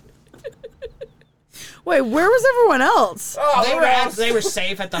 Wait, where was everyone else? They were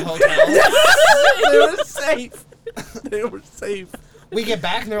safe at the hotel. They were safe. They were safe. We get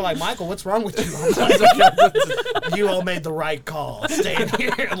back and they're like, Michael, what's wrong with you? I'm like, you all made the right call. Staying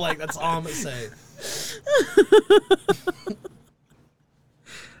here. I'm like, that's all I'm gonna say.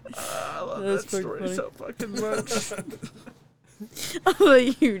 I love That's that story funny. so fucking much.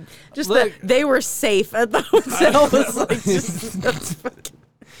 You just Look. that they were safe at the hotel was like just that's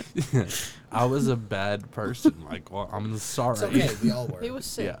fucking. I was a bad person, Michael. I'm sorry. It's okay. We all were. He was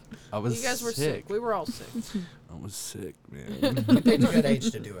sick. Yeah, I was. You guys were sick. We were all sick. I was sick, man. You picked a good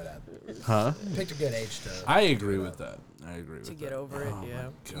age to do it at. Huh? You picked a good age to. I agree with that. I agree with To that. get over it, yeah.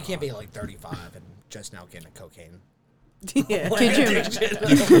 You can't be like 35 and just now getting a cocaine. Yeah.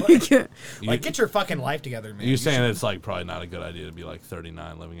 Could you? Like, get your fucking life together, man. You saying it's like probably not a good idea to be like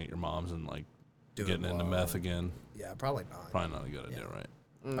 39, living at your mom's and like getting into meth again? Yeah, probably not. Probably not a good idea, right?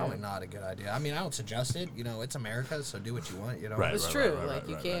 Probably not a good idea. I mean, I don't suggest it. You know, it's America, so do what you want. You know. Right. It's true. Like,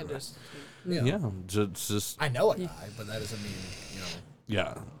 you can't just. Yeah. Yeah, just I know a guy, but that doesn't mean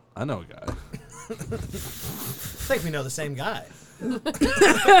yeah. I know a guy. I think we know the same guy.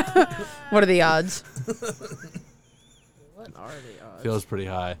 What are the odds? What are the odds? Feels pretty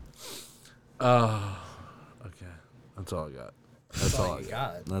high. Okay. That's all I got. That's all I you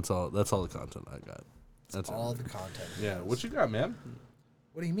got. got. That's all the content I got. That's All all. the content. Yeah. What you got, man?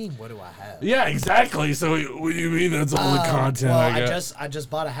 What do you mean? What do I have? Yeah, exactly. So what do you mean that's all the content Well, I got? I just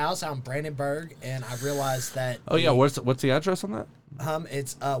bought a house out in Brandenburg, and I realized that. Oh yeah, what's the address on that?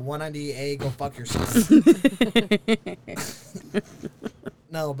 It's 198A. Go fuck yourself.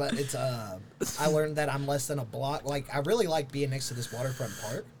 No, but it's I learned that I'm less than a block. Like, I really like being next to this waterfront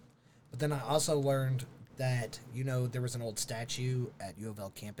park, but then I also learned that there was an old statue at U of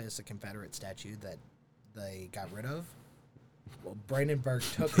L campus, a Confederate statue that they got rid of. Well, Brandenburg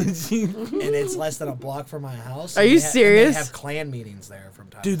took it, and it's less than a block from my house. Are and you they serious? They have Klan meetings there from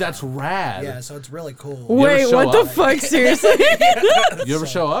time Dude, to that's time. rad. Yeah, so it's really cool. Wait, show what the up? fuck? Seriously? You ever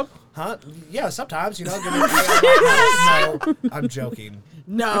show up? Huh? Yeah, sometimes, give me no, I'm joking.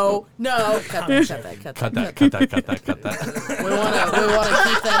 No. Cut that. Cut that. We want to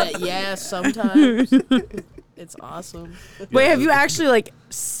keep that at sometimes. It's awesome. Wait, have you actually like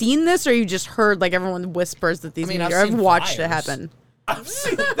seen this, or you just heard like everyone whispers that these? I mean, meetings, I've or seen have watched it flyers. happen?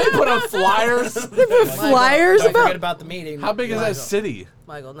 They put up flyers. Flyers Don't about. forget about the meeting. How big is that city?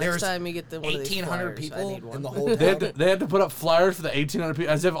 Michael, There's next time you get one of these 1,800 flyers, I people need one. in the whole They town. had to put up flyers for the 1,800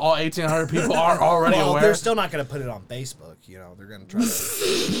 people, as if all 1,800 people are already Well, aware. they're still not going to put it on Facebook. They're going to try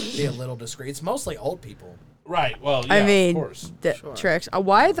to be a little discreet. It's mostly old people. Right. Well, yeah, I mean, of course. Trix.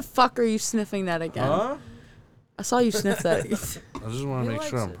 Why the fuck are you sniffing that again? Huh? I saw you sniff that. I just want to make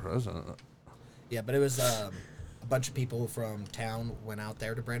sure I'm present. Yeah, but it was a bunch of people from town went out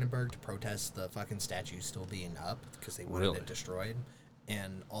there to Brandenburg to protest the fucking statue still being up because they wanted it destroyed.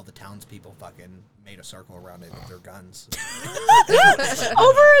 And all the townspeople fucking made a circle around it with their guns.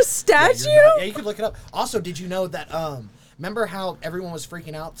 Over a statue? Yeah, you could look it up. Also, did you know that, remember how everyone was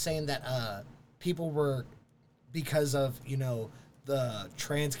freaking out saying that people were, because of, you know, the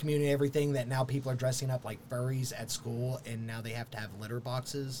trans community and everything, that now people are dressing up like furries at school and now they have to have litter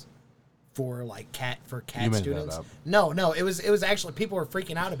boxes for like cat students? That up. No, it was actually, people were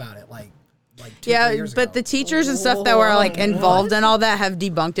freaking out about it like 2-3 years ago. But the teachers and stuff that were like involved in all that have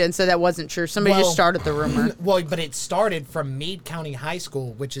debunked it and said that wasn't true. Somebody just started the rumor. Well, but it started from Meade County High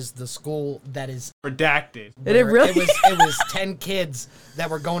School, which is the school that is Redacted. Did it really? It was 10 kids that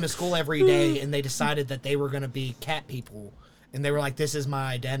were going to school every day, and they decided that they were going to be cat people, and they were like, "This is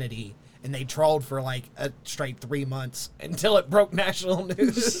my identity." And they trolled for like a straight 3 months until it broke national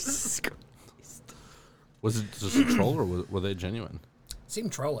news. Was it just a troll or were they genuine?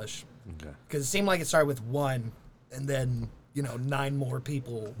 Seemed trollish. Okay. Because it seemed like it started with one, and then, you know, 9 more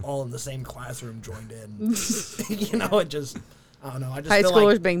people all in the same classroom joined in. You know, it just, I don't know. I just High feel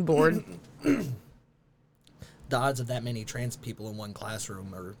schoolers like being bored. the odds of that many trans people in one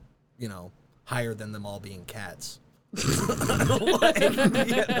classroom are, you know, higher than them all being cats.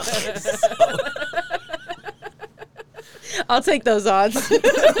 I'll take those odds.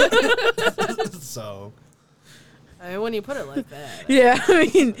 So, I mean, when you put it like that. Yeah, I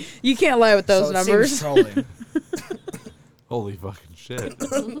mean, you can't lie with those so it numbers. seems trolling. Holy fucking shit.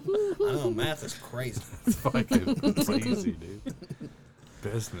 I know, math is crazy. It's fucking crazy, dude.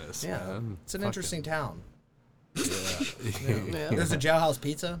 Business, Yeah, man. it's an Fucking- interesting town. Yeah. There's a Jailhouse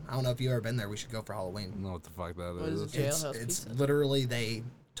Pizza. I don't know if you've ever been there. We should go for Halloween. I don't know what the fuck that What is is. it? Jailhouse It's Pizza. literally, they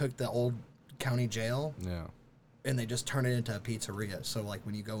took the old county jail Yeah. and they just turn it into a pizzeria. So, like,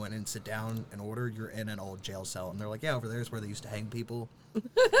 when you go in and sit down and order, you're in an old jail cell. And they're like, yeah, over there is where they used to hang people.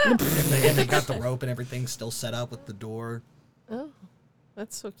 and they got the rope and everything still set up with the door. Oh,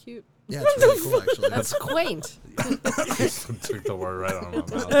 that's so cute. Yeah, it's really cool, actually. That's quaint. Took the word right out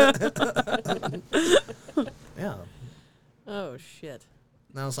of my mouth. Yeah. Oh, shit.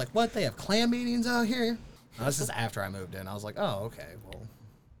 And I was like, what? They have clan meetings out here? No, this is after I moved in. I was like, oh, okay. Well,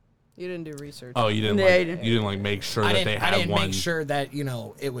 You didn't do research. Oh, you didn't Yeah, like, you didn't. you didn't like make sure I that they didn't, had I didn't one make sure that, you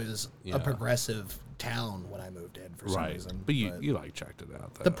know, it was Yeah. a progressive town when I moved in for some right. reason. But you like checked it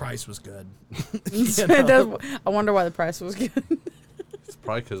out. Though. the price was good. I wonder why the price was good. It's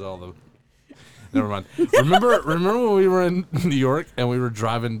probably because all the. Never mind. Remember when we were in New York and we were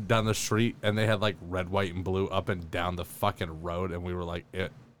driving down the street and they had like red, white, and blue up and down the fucking road and we were like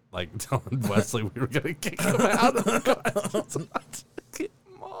telling Wesley we were gonna kick him out of the car. Get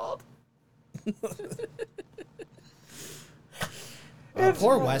mauled.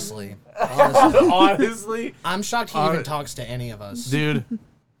 Poor Wesley. Honestly. Honestly, I'm shocked he even talks to any of us. dude.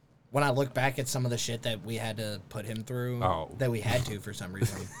 When I look back at some of the shit that we had to put him through, Oh. that we had to for some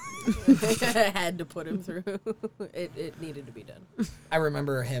reason. I had to put him through. It needed to be done. I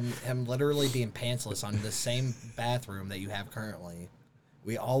remember him literally being pantsless on the same bathroom that you have currently.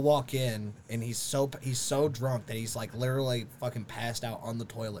 We all walk in, and he's so drunk that he's like literally fucking passed out on the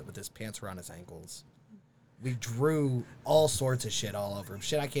toilet with his pants around his ankles. We drew all sorts of shit all over him.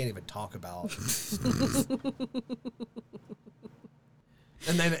 Shit I can't even talk about.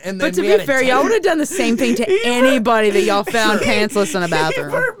 And then But to we be had a fair, y'all would have done the same thing to anybody that y'all found pantsless in a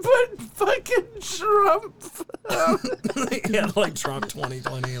bathroom. Put fucking Trump. yeah, like Trump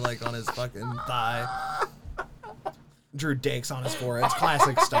 2020, like on his fucking thigh. Drew dicks on his forehead. It's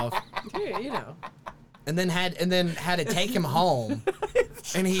classic stuff. Yeah, you know. And then had to take him home.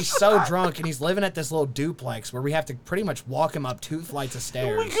 And he's so drunk, and he's living at this little duplex where we have to pretty much walk him up 2 flights of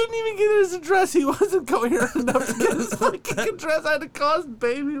stairs. We couldn't even get his address. He wasn't coherent enough to get his fucking address. I had to call his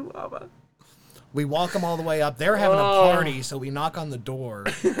baby mama. We walk him all the way up. They're having a party, so we knock on the door.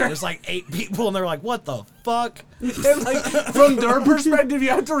 There's like 8 people, and they're like, what the fuck? And like from their perspective, you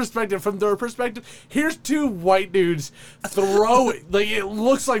have to respect it. From their perspective, here's 2 white dudes throwing. Like it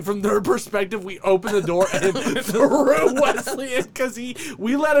looks like from their perspective, we open the door and threw Wesley in because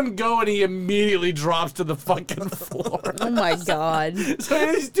we let him go and he immediately drops to the fucking floor. Oh my god.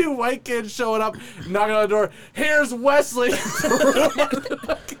 So these 2 white kids showing up, knocking on the door. Here's Wesley.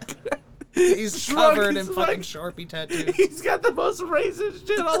 He's Drunk covered in as fucking fuck. Sharpie tattoos. He's got the most racist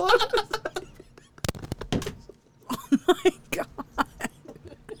shit all over his My god.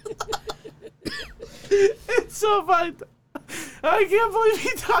 It's so fun. I can't believe he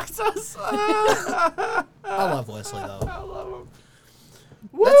talks to us. I love Wesley, though. I love him.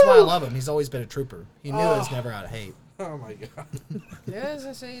 That's why I love him. He's always been a trooper. He knew it was never out of hate. Oh my god. Yeah, as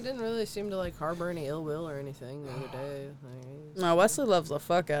I say, he didn't really seem to like harbor any ill will or anything the other day. Like, No, Wesley loves the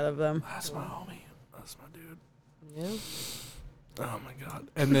fuck out of them. That's my homie. That's my dude. yeah. Oh my god.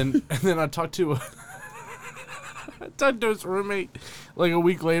 And then I talked to his roommate like a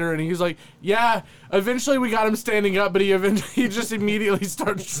week later, and he's like, "Yeah, eventually we got him standing up, but he just immediately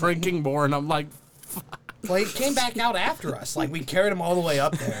starts drinking more." And I'm like, "Fuck." Well, he came back out after us. Like, we carried him all the way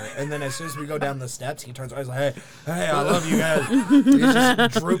up there. And then as soon as we go down the steps, he turns around. He's like, hey, I love you guys. He's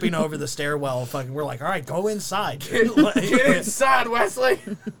just drooping over the stairwell. Fucking, we're like, all right, go inside. Get inside, Wesley.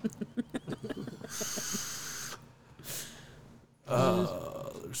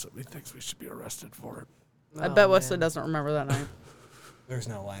 There's so many things we should be arrested for. I bet Wesley doesn't remember that night. There's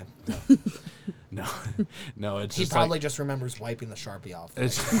no way. No, it's He just probably like, just remembers wiping the Sharpie off.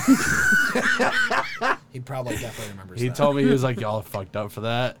 it's, He probably definitely remembers he that. told me, he was like, y'all are fucked up for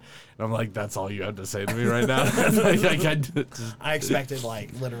that. And I'm like, that's all you have to say to me right now. I expected, like,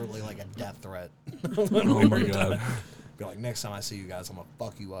 literally, like, a death threat. Oh my god. Be like, next time I see you guys, I'm going to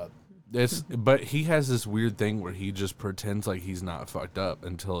fuck you up. But he has this weird thing where he just pretends like he's not fucked up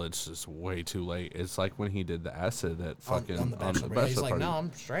until it's just way too late. It's like when he did the acid at fucking on the bachelor bachelor party. He's like, party. no,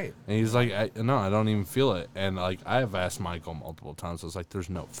 I'm straight. And he's like, no, I don't even feel it. And like, I have asked Michael multiple times. I was like, there's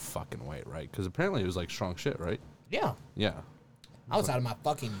no fucking way, right? Because apparently it was like strong shit, right? Yeah. Yeah. I was out of my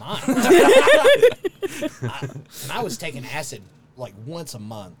fucking mind. And I was taking acid, like, once a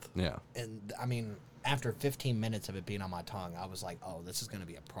month. Yeah. And, I mean, after 15 minutes of it being on my tongue, I was like, oh, this is going to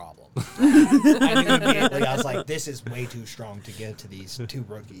be a problem. I knew immediately, I was like, this is way too strong to give to these two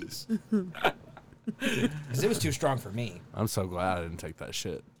rookies. Because it was too strong for me. I'm so glad I didn't take that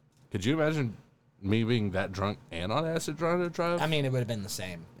shit. Could you imagine me being that drunk and on acid trying to drive? I mean, it would have been the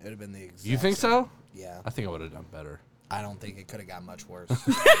same. It would have been the exact You think same. so? Yeah. I think I would have done better. I don't think it could have got much worse.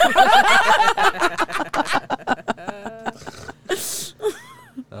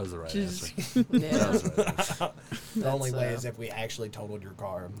 That was the right answer. Yeah. That was the right answer. The only way is if we actually totaled your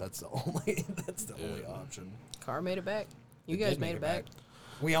car. That's the only option. Car made it back. You It guys did made it back.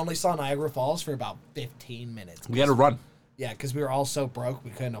 We only saw Niagara Falls for about 15 minutes. We had to run. Yeah, because we were all so broke we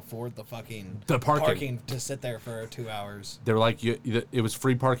couldn't afford the fucking The parking. to sit there for 2 hours. They were like, it was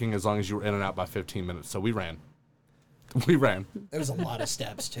free parking as long as you were in and out by 15 minutes. So we ran. We ran. There was a lot of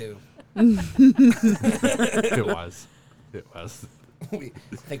steps too. It was. It was. I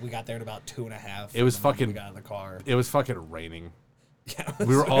think we got there at about 2.5. It was from the moment fucking- We got in the car. It was fucking raining. Yeah,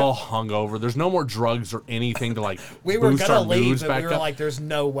 We were all hungover. There's no more drugs or anything to like we were boost gonna our leave, moods but back we were up. like, "There's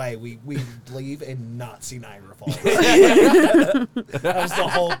no way we leave and not see Niagara Falls." That was the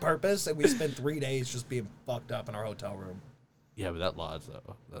whole purpose, and we spent 3 days just being fucked up in our hotel room. Yeah, but that lodge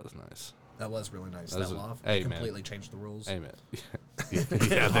though, that was nice. That was really nice. That was That a- loft hey, man. completely changed the rules, Hey man. Yeah,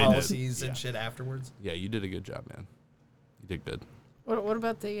 they policies, did. and shit afterwards. Yeah, you did a good job, man. You did good. What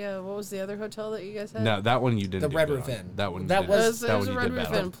about the what was the other hotel that you guys had? No, that one you didn't. The do Red good Roof on. Inn. That one. That you was- didn't- It was that a one you Red did Roof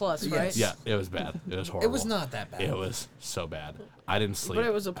bad. Inn Plus, Yes. right? Yeah, it was bad. It was horrible. It was not that bad. It was so bad. I didn't sleep. But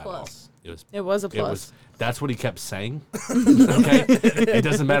it was a at all. plus. It was. It was a It plus. was. That's what he kept saying. Okay. It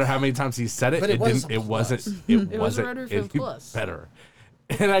doesn't matter how many times he said it. But it was didn't. a It wasn't. plus. It was wasn't Red Roof any Inn Plus. better.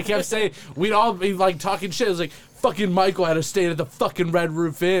 And I kept saying we'd all be like talking shit. It was like fucking Michael had to stay at the fucking Red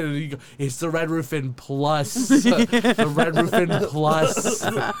Roof Inn, and he go, it's the Red Roof Inn Plus. The Red Roof Inn Plus.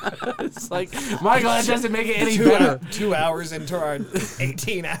 It's like Michael, that doesn't make it any better. 2 hours into our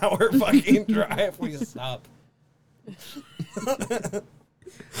 18-hour fucking drive, we stopped.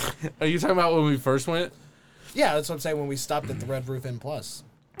 Are you talking about when we first went? Yeah, that's what I'm saying. When we stopped at the Red Roof Inn Plus,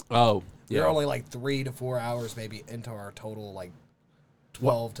 Oh, we yeah. were only like 3 to 4 hours maybe into our total like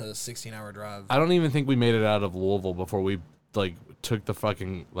 12 to 16-hour drive. I don't even think we made it out of Louisville before we like took the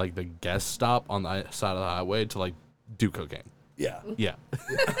fucking like the guest stop on the side of the highway to like do cocaine. Yeah. Yeah.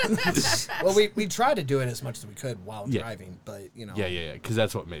 Well, we tried to do it as much as we could while Yeah. driving, but you know. Yeah. Because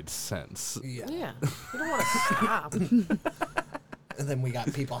that's what made sense. Yeah. Yeah. You don't want to stop. And then we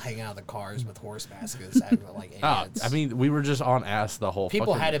got people hanging out of the cars with horse baskets, acting like Ah, idiots. I mean, we were just on ass the whole.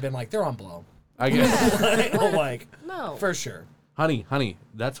 people fucking, had to been like, they're on blow. I guess, Like, No. for sure. honey,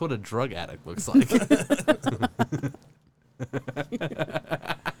 that's what a drug addict looks like.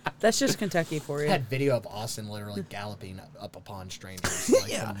 That's just Kentucky for you. Had video of Austin literally galloping up upon strangers.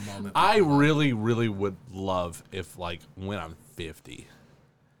 Like, the moment I we pulled up. really would love if like when I'm 50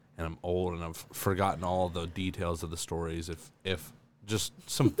 and I'm old and I've forgotten all the details of the stories, if just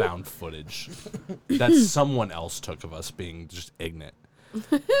some found footage that someone else took of us being just ignorant.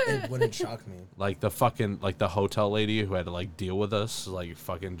 It wouldn't shock me. Like the fucking like the hotel lady who had to like deal with us, like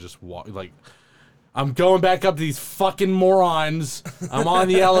fucking just walk like I'm going back up to these fucking morons. I'm on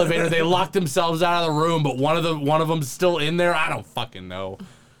the elevator. They locked themselves out of the room, but one of them's still in there. I don't fucking know.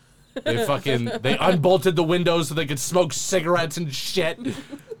 They unbolted the windows so they could smoke cigarettes and shit.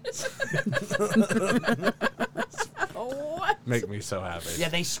 What? Make me so happy. Yeah,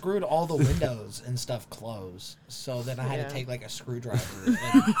 they screwed all the windows and stuff closed. So then I had to take like a screwdriver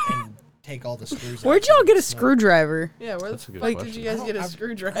and take all the screws out. Where'd y'all get a screwdriver? Yeah, where the That's a good fuck did question. you guys get a I don't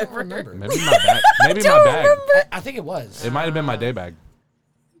screwdriver? remember. Maybe my bag. Maybe my bag. I think it was. It might have been my day bag.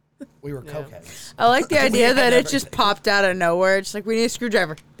 We were cokeheads. I like the idea that it just popped out of nowhere. It's like, we need a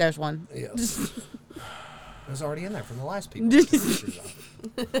screwdriver. There's one. Yeah. It was already in there from the last people.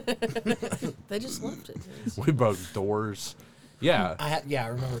 They just left it. We broke doors. Yeah. I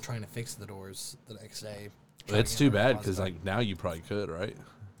remember trying to fix the doors the next day. It's too bad because like now you probably could, right?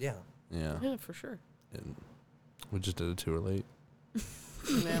 Yeah. Yeah. Yeah, for sure. And we just did it too late.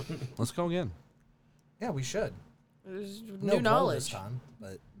 Yeah. Let's go again. Yeah, we should. There's No new blow knowledge. this time,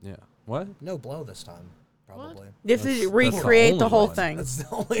 but Yeah. What? no blow this time, probably. You have to the recreate the only whole one. thing. That's the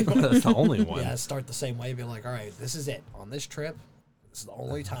only one. That's the only one. Yeah, start the same way. Be like, all right, this is it. On this trip, this is the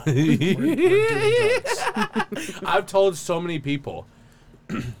only time we're doing drugs. I've told so many people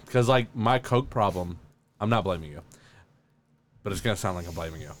because like my coke problem. I'm not blaming you, but it's gonna sound like I'm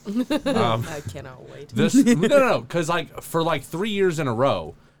blaming you. I cannot wait. This no, because like for like 3 years in a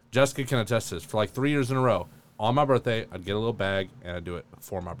row, Jessica can attest to this. For like 3 years in a row, on my birthday, I'd get a little bag and I'd do it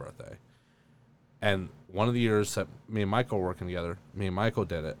for my birthday. And one of the years that me and Michael were working together, me and Michael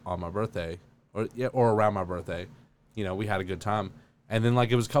did it on my birthday, or around my birthday. You know, we had a good time. And then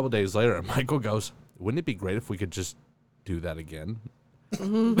like it was a couple days later, and Michael goes, "Wouldn't it be great if we could just do that again?" I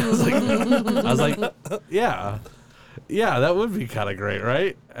was like, yeah, that would be kind of great,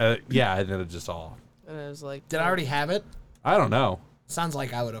 right? Yeah, and then it just all. And I was like, Did I already have it? I don't know. Sounds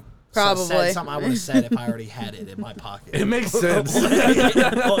like I would have Probably. said something I would have said if I already had it in my pocket. It makes sense.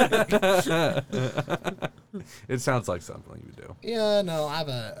 It sounds like something you do. Yeah, no, I have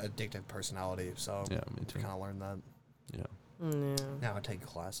an addictive personality, so Yeah, me too. I kind of learned that. Yeah. yeah. Now I take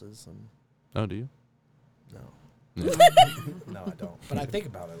classes, and Oh, do you? no. No, I don't. But I think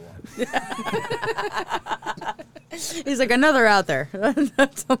about it a lot. He's like, another out there.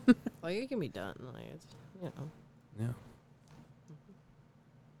 That's all. Like, it can be done. Like, it's, you know. Yeah.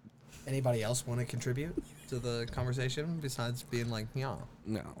 Anybody else want to contribute to the conversation besides being like, yeah?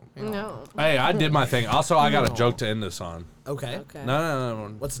 No. No. Hey, I did my thing. Also, I got a joke to end this on. Okay. Okay.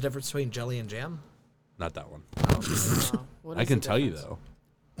 No. What's the difference between jelly and jam? Not that one. Oh, what I is can the tell you, difference? though.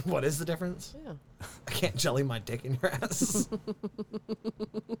 What is the difference? Yeah. I can't jelly my dick in your ass.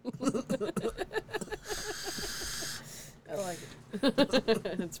 I like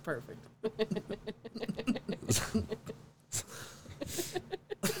it. It's perfect.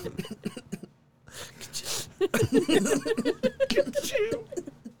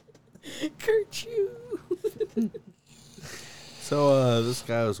 Kerchoo. So, this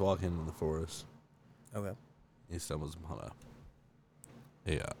guy was walking in the forest. Okay. He stumbles upon a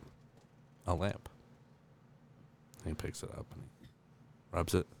lamp. And he picks it up and he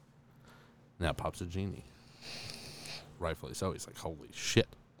rubs it. And out pops a genie. Rightfully so. He's like, holy shit.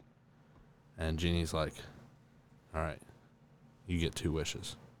 And Genie's like, all right, you get 2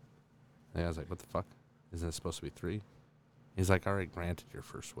 wishes. And I was like, what the fuck? Isn't it supposed to be 3? He's like, I already granted your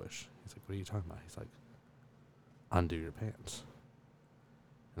first wish. He's like, what are you talking about? He's like, undo your pants.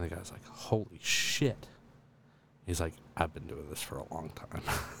 And the guy's like, holy shit. He's like, I've been doing this for a long time.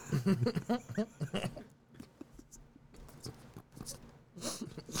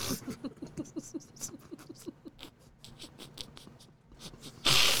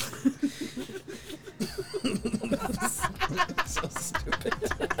 So stupid.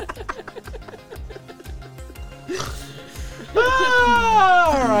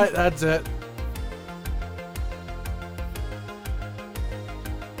 All right, that's it.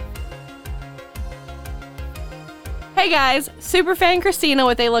 Hey guys, Superfan Christina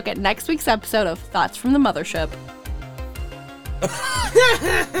with a look at next week's episode of Thoughts from the Mothership.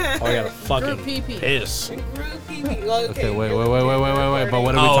 Oh, I gotta fucking Group pee-pee. piss. Okay, wait. But what are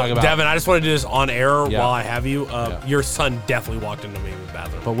we Oh, talking about? Devin, I just want to do this on air Yeah. while I have you. Yeah. Your son definitely walked into me in the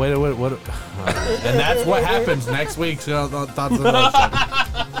bathroom. But wait, what? And that's what happens next week. So Thoughts of the Mothership.